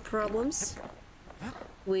some problems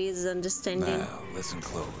with understanding. Now, listen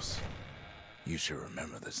close. You should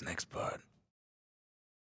remember this next part.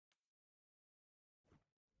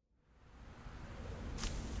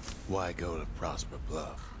 Why go to Prosper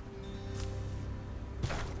Bluff?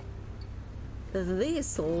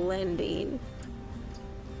 This landing.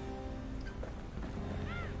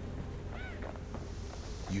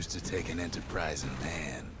 Used to take an enterprising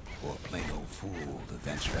man or a plain old fool to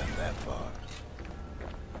venture out that far.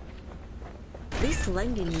 This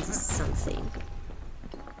landing is something.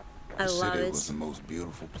 I The love city it. was the most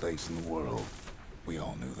beautiful place in the world. We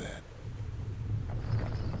all knew that.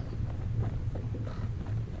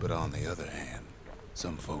 But on the other hand,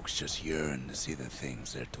 some folks just yearn to see the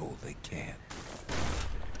things they're told they can't.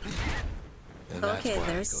 And that's Okay, why I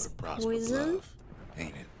there's go to Prosper poison. Bluff,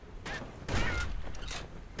 ain't it?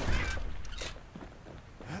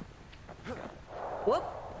 Whoop!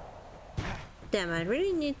 Damn, I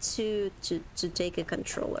really need to take a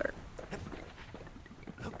controller.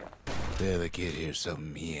 The other kid hears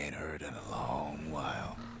something he ain't heard in a long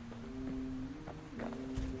while.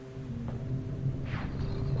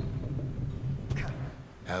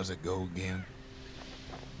 How's it go again?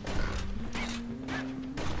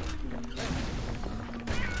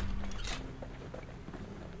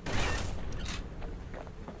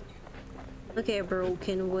 Okay, a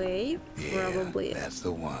broken way, Yeah, probably that's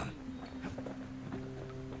the one.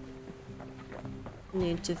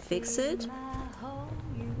 need to fix it.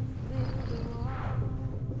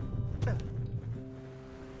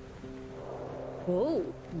 Whoa,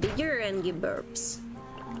 bigger Angie burps.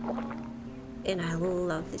 And I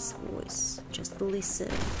love this voice. Just listen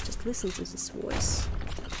to this voice.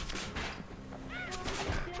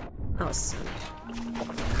 Awesome.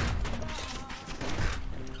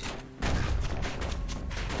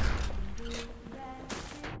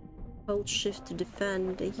 Hold shift to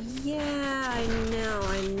defend. Yeah, I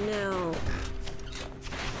know.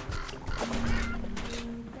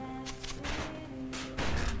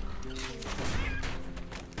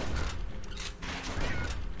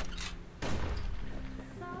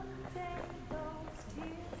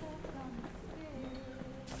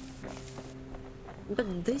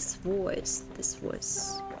 But this voice,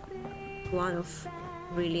 one of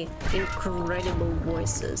really incredible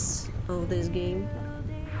voices of this game.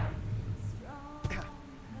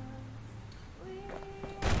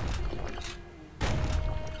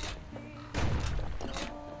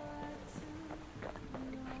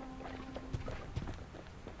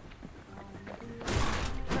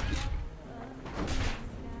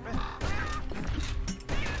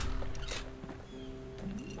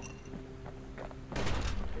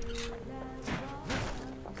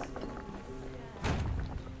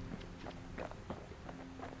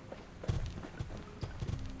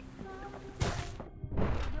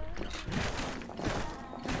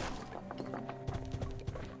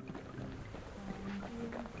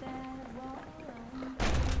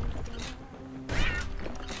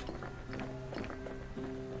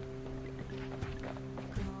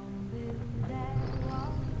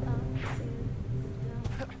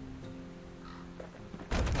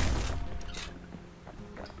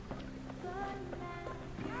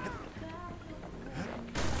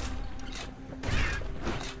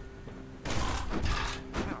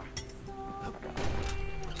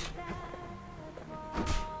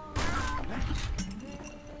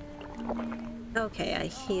 Okay, I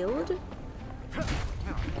healed.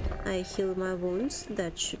 I healed my wounds.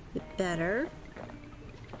 That should be better.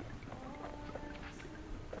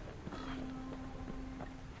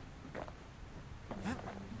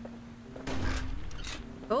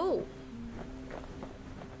 Oh!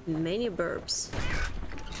 Many burps.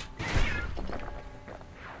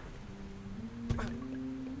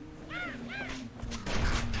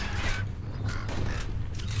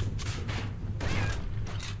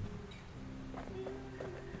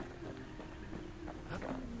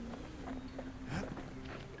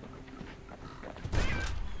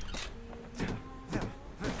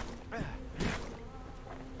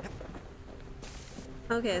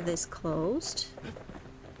 Okay, this closed.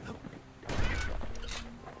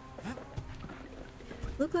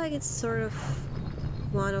 Look like it's sort of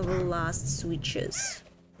one of the last switches.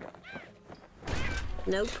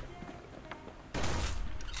 Nope.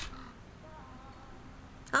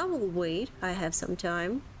 I will wait. I have some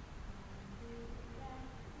time.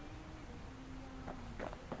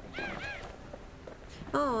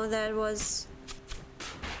 Oh, that was...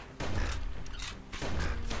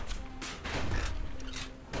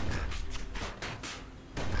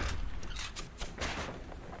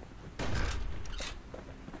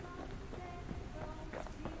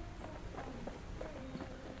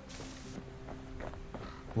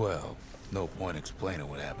 Well, no point explaining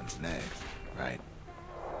what happens next, right?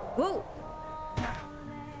 Whoa!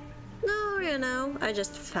 No, you know, I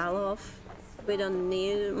just fell off. We don't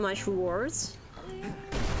need much words.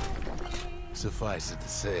 Suffice it to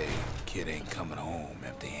say, kid ain't coming home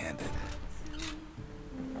empty-handed.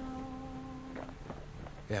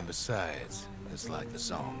 And besides, it's like the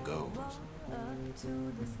song goes. Up to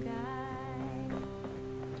the sky.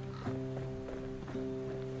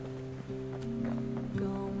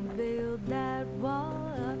 Gonna build that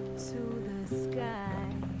wall up to the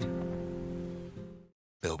sky.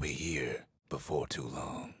 They'll be here before too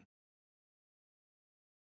long.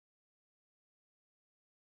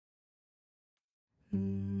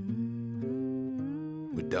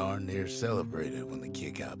 We darn near celebrated when the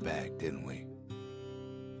kid got back, didn't we?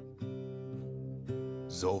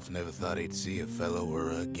 Zolf never thought he'd see a fellow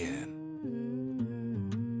Ura again.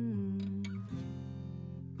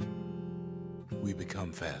 We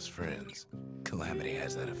become fast friends. Calamity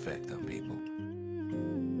has that effect on people.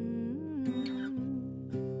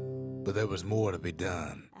 But there was more to be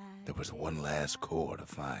done. There was one last core to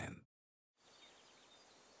find.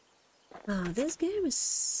 Oh, this game is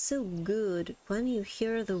so good. When you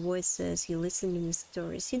hear the voices, you listen to the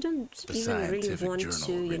stories. You don't The even really scientific want journal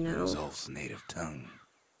to, you written in know. Zolf's native tongue.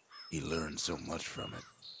 He learned so much from it.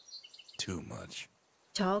 Too much.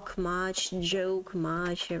 Talk much, joke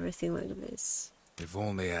much, everything like this. If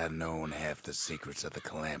only I'd known half the secrets of the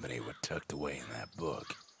Calamity were tucked away in that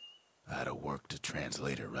book, I'd have worked to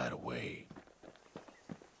translate it right away.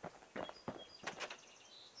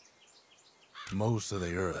 Most of the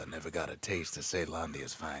Ura never got a taste of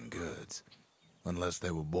Caelondia's fine goods, unless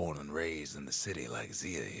they were born and raised in the city like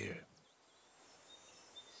Zia here.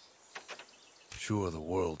 Sure, the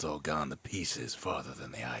world's all gone to pieces farther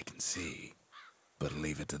than the eye can see, but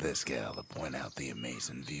leave it to this gal to point out the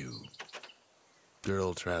amazing view.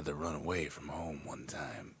 Girl tried to run away from home one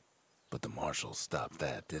time, but the marshals stopped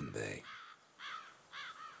that, didn't they?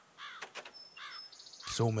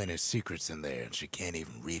 So many secrets in there, and she can't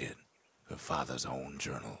even read it. Her father's own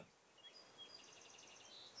journal.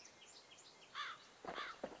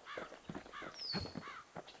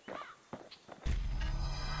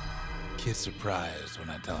 Kid's surprised when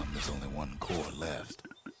I tell him there's only one core left.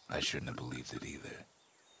 I shouldn't have believed it either.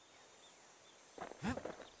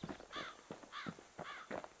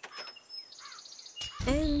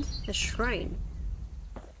 And a shrine.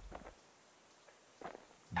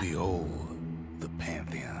 Behold, the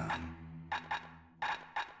Pantheon.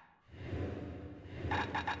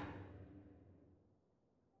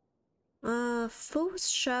 Foes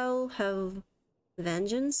shall have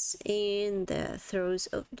vengeance in the throes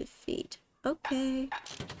of defeat. Okay.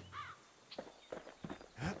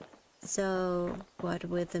 So, what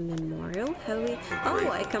with the memorial? Have we... Oh,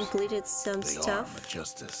 I completed some The stuff. arm of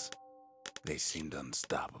justice. They seemed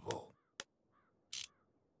unstoppable.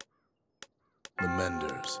 The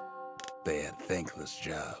menders. They had thankless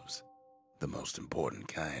jobs. The most important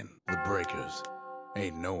kind. The breakers.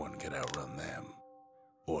 Ain't no one could outrun them.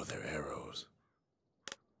 Or their arrows.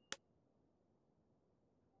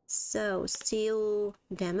 So, steel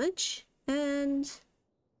damage and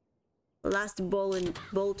last bolt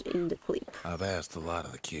in the clip. I've asked a lot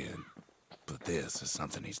of the kid, but this is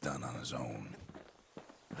something he's done on his own.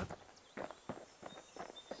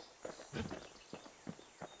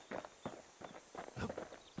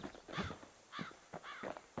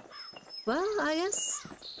 well, I guess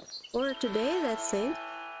for today that's it.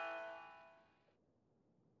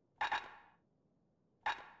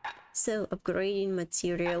 So upgrading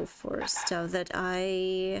material for stuff that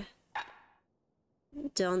I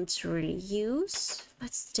don't really use.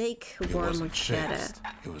 Let's take War Machete.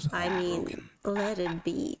 I mean, let it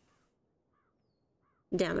be.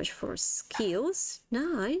 Damage for skills.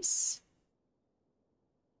 Nice.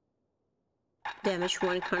 Damage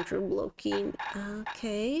 1 counter blocking.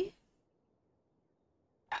 Okay.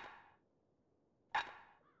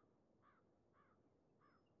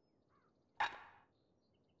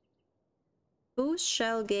 Boost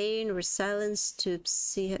shall gain resilience to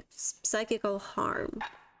psychical harm.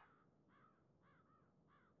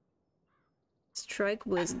 Strike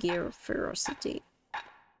with gear of ferocity.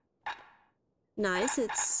 Nice,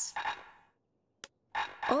 it's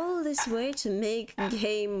all this way to make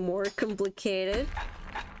game more complicated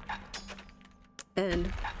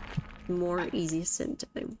and more easy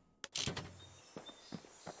sometime.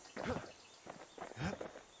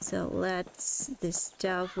 So this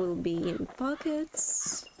stuff will be in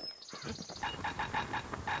pockets.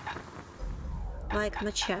 Like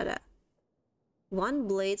machete. 1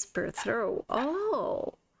 blades per throw.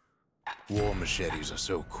 Oh! War machetes are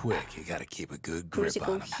so quick, you gotta keep a good grip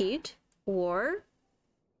Critical on them. hit or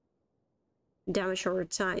damage over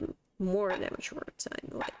time. More damage over time,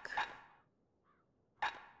 like.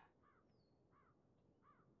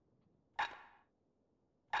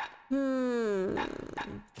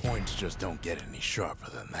 Points just don't get any sharper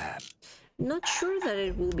than that. Not sure that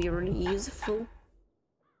it will be really useful.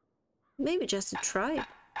 Maybe just a try.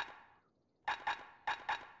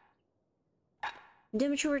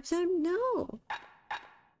 Damage over time? No.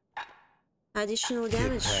 Additional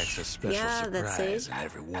damage. It packs a special yeah, that's surprise it. in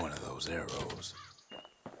every one of those arrows.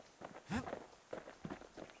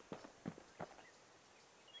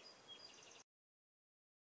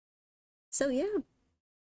 So yeah,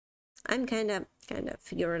 I'm kind of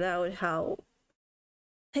figured out how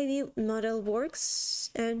heavy model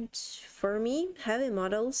works, and for me, heavy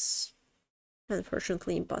models,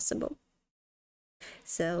 unfortunately, impossible.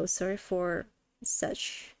 So sorry for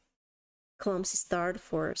such clumsy start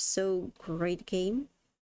for so great game,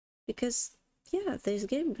 because yeah, this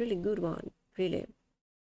game really good one, really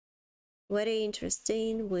very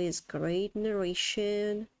interesting with great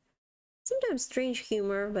narration. Sometimes strange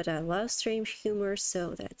humor, but I love strange humor,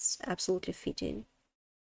 so that's absolutely fitting.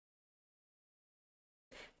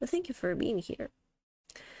 But thank you for being here.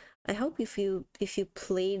 I hope if you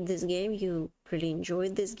played this game, you really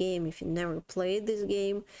enjoyed this game. If you never played this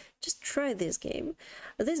game, just try this game.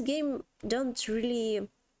 This game don't really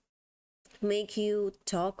make you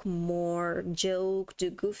talk more, joke,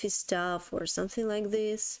 do goofy stuff or something like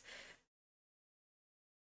this.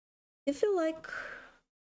 You feel like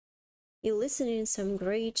you're listening to some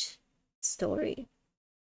great story,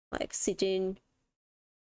 like sitting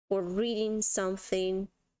or reading something.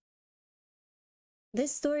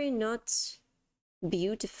 This story not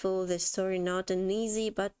beautiful, this story not an easy,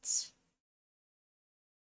 but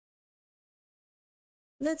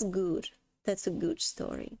that's good. That's a good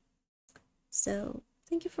story. So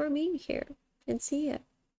thank you for being here, and see ya.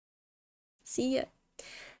 See ya.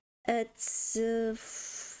 It's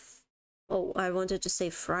oh, I wanted to say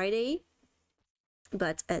Friday,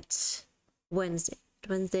 but at Wednesday.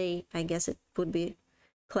 Wednesday, I guess it would be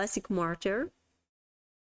Classic Martyr.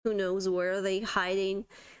 Who knows where they hiding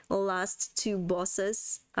last 2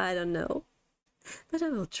 bosses? I don't know. But I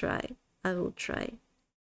will try. I will try.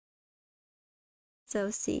 So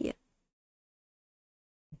see ya.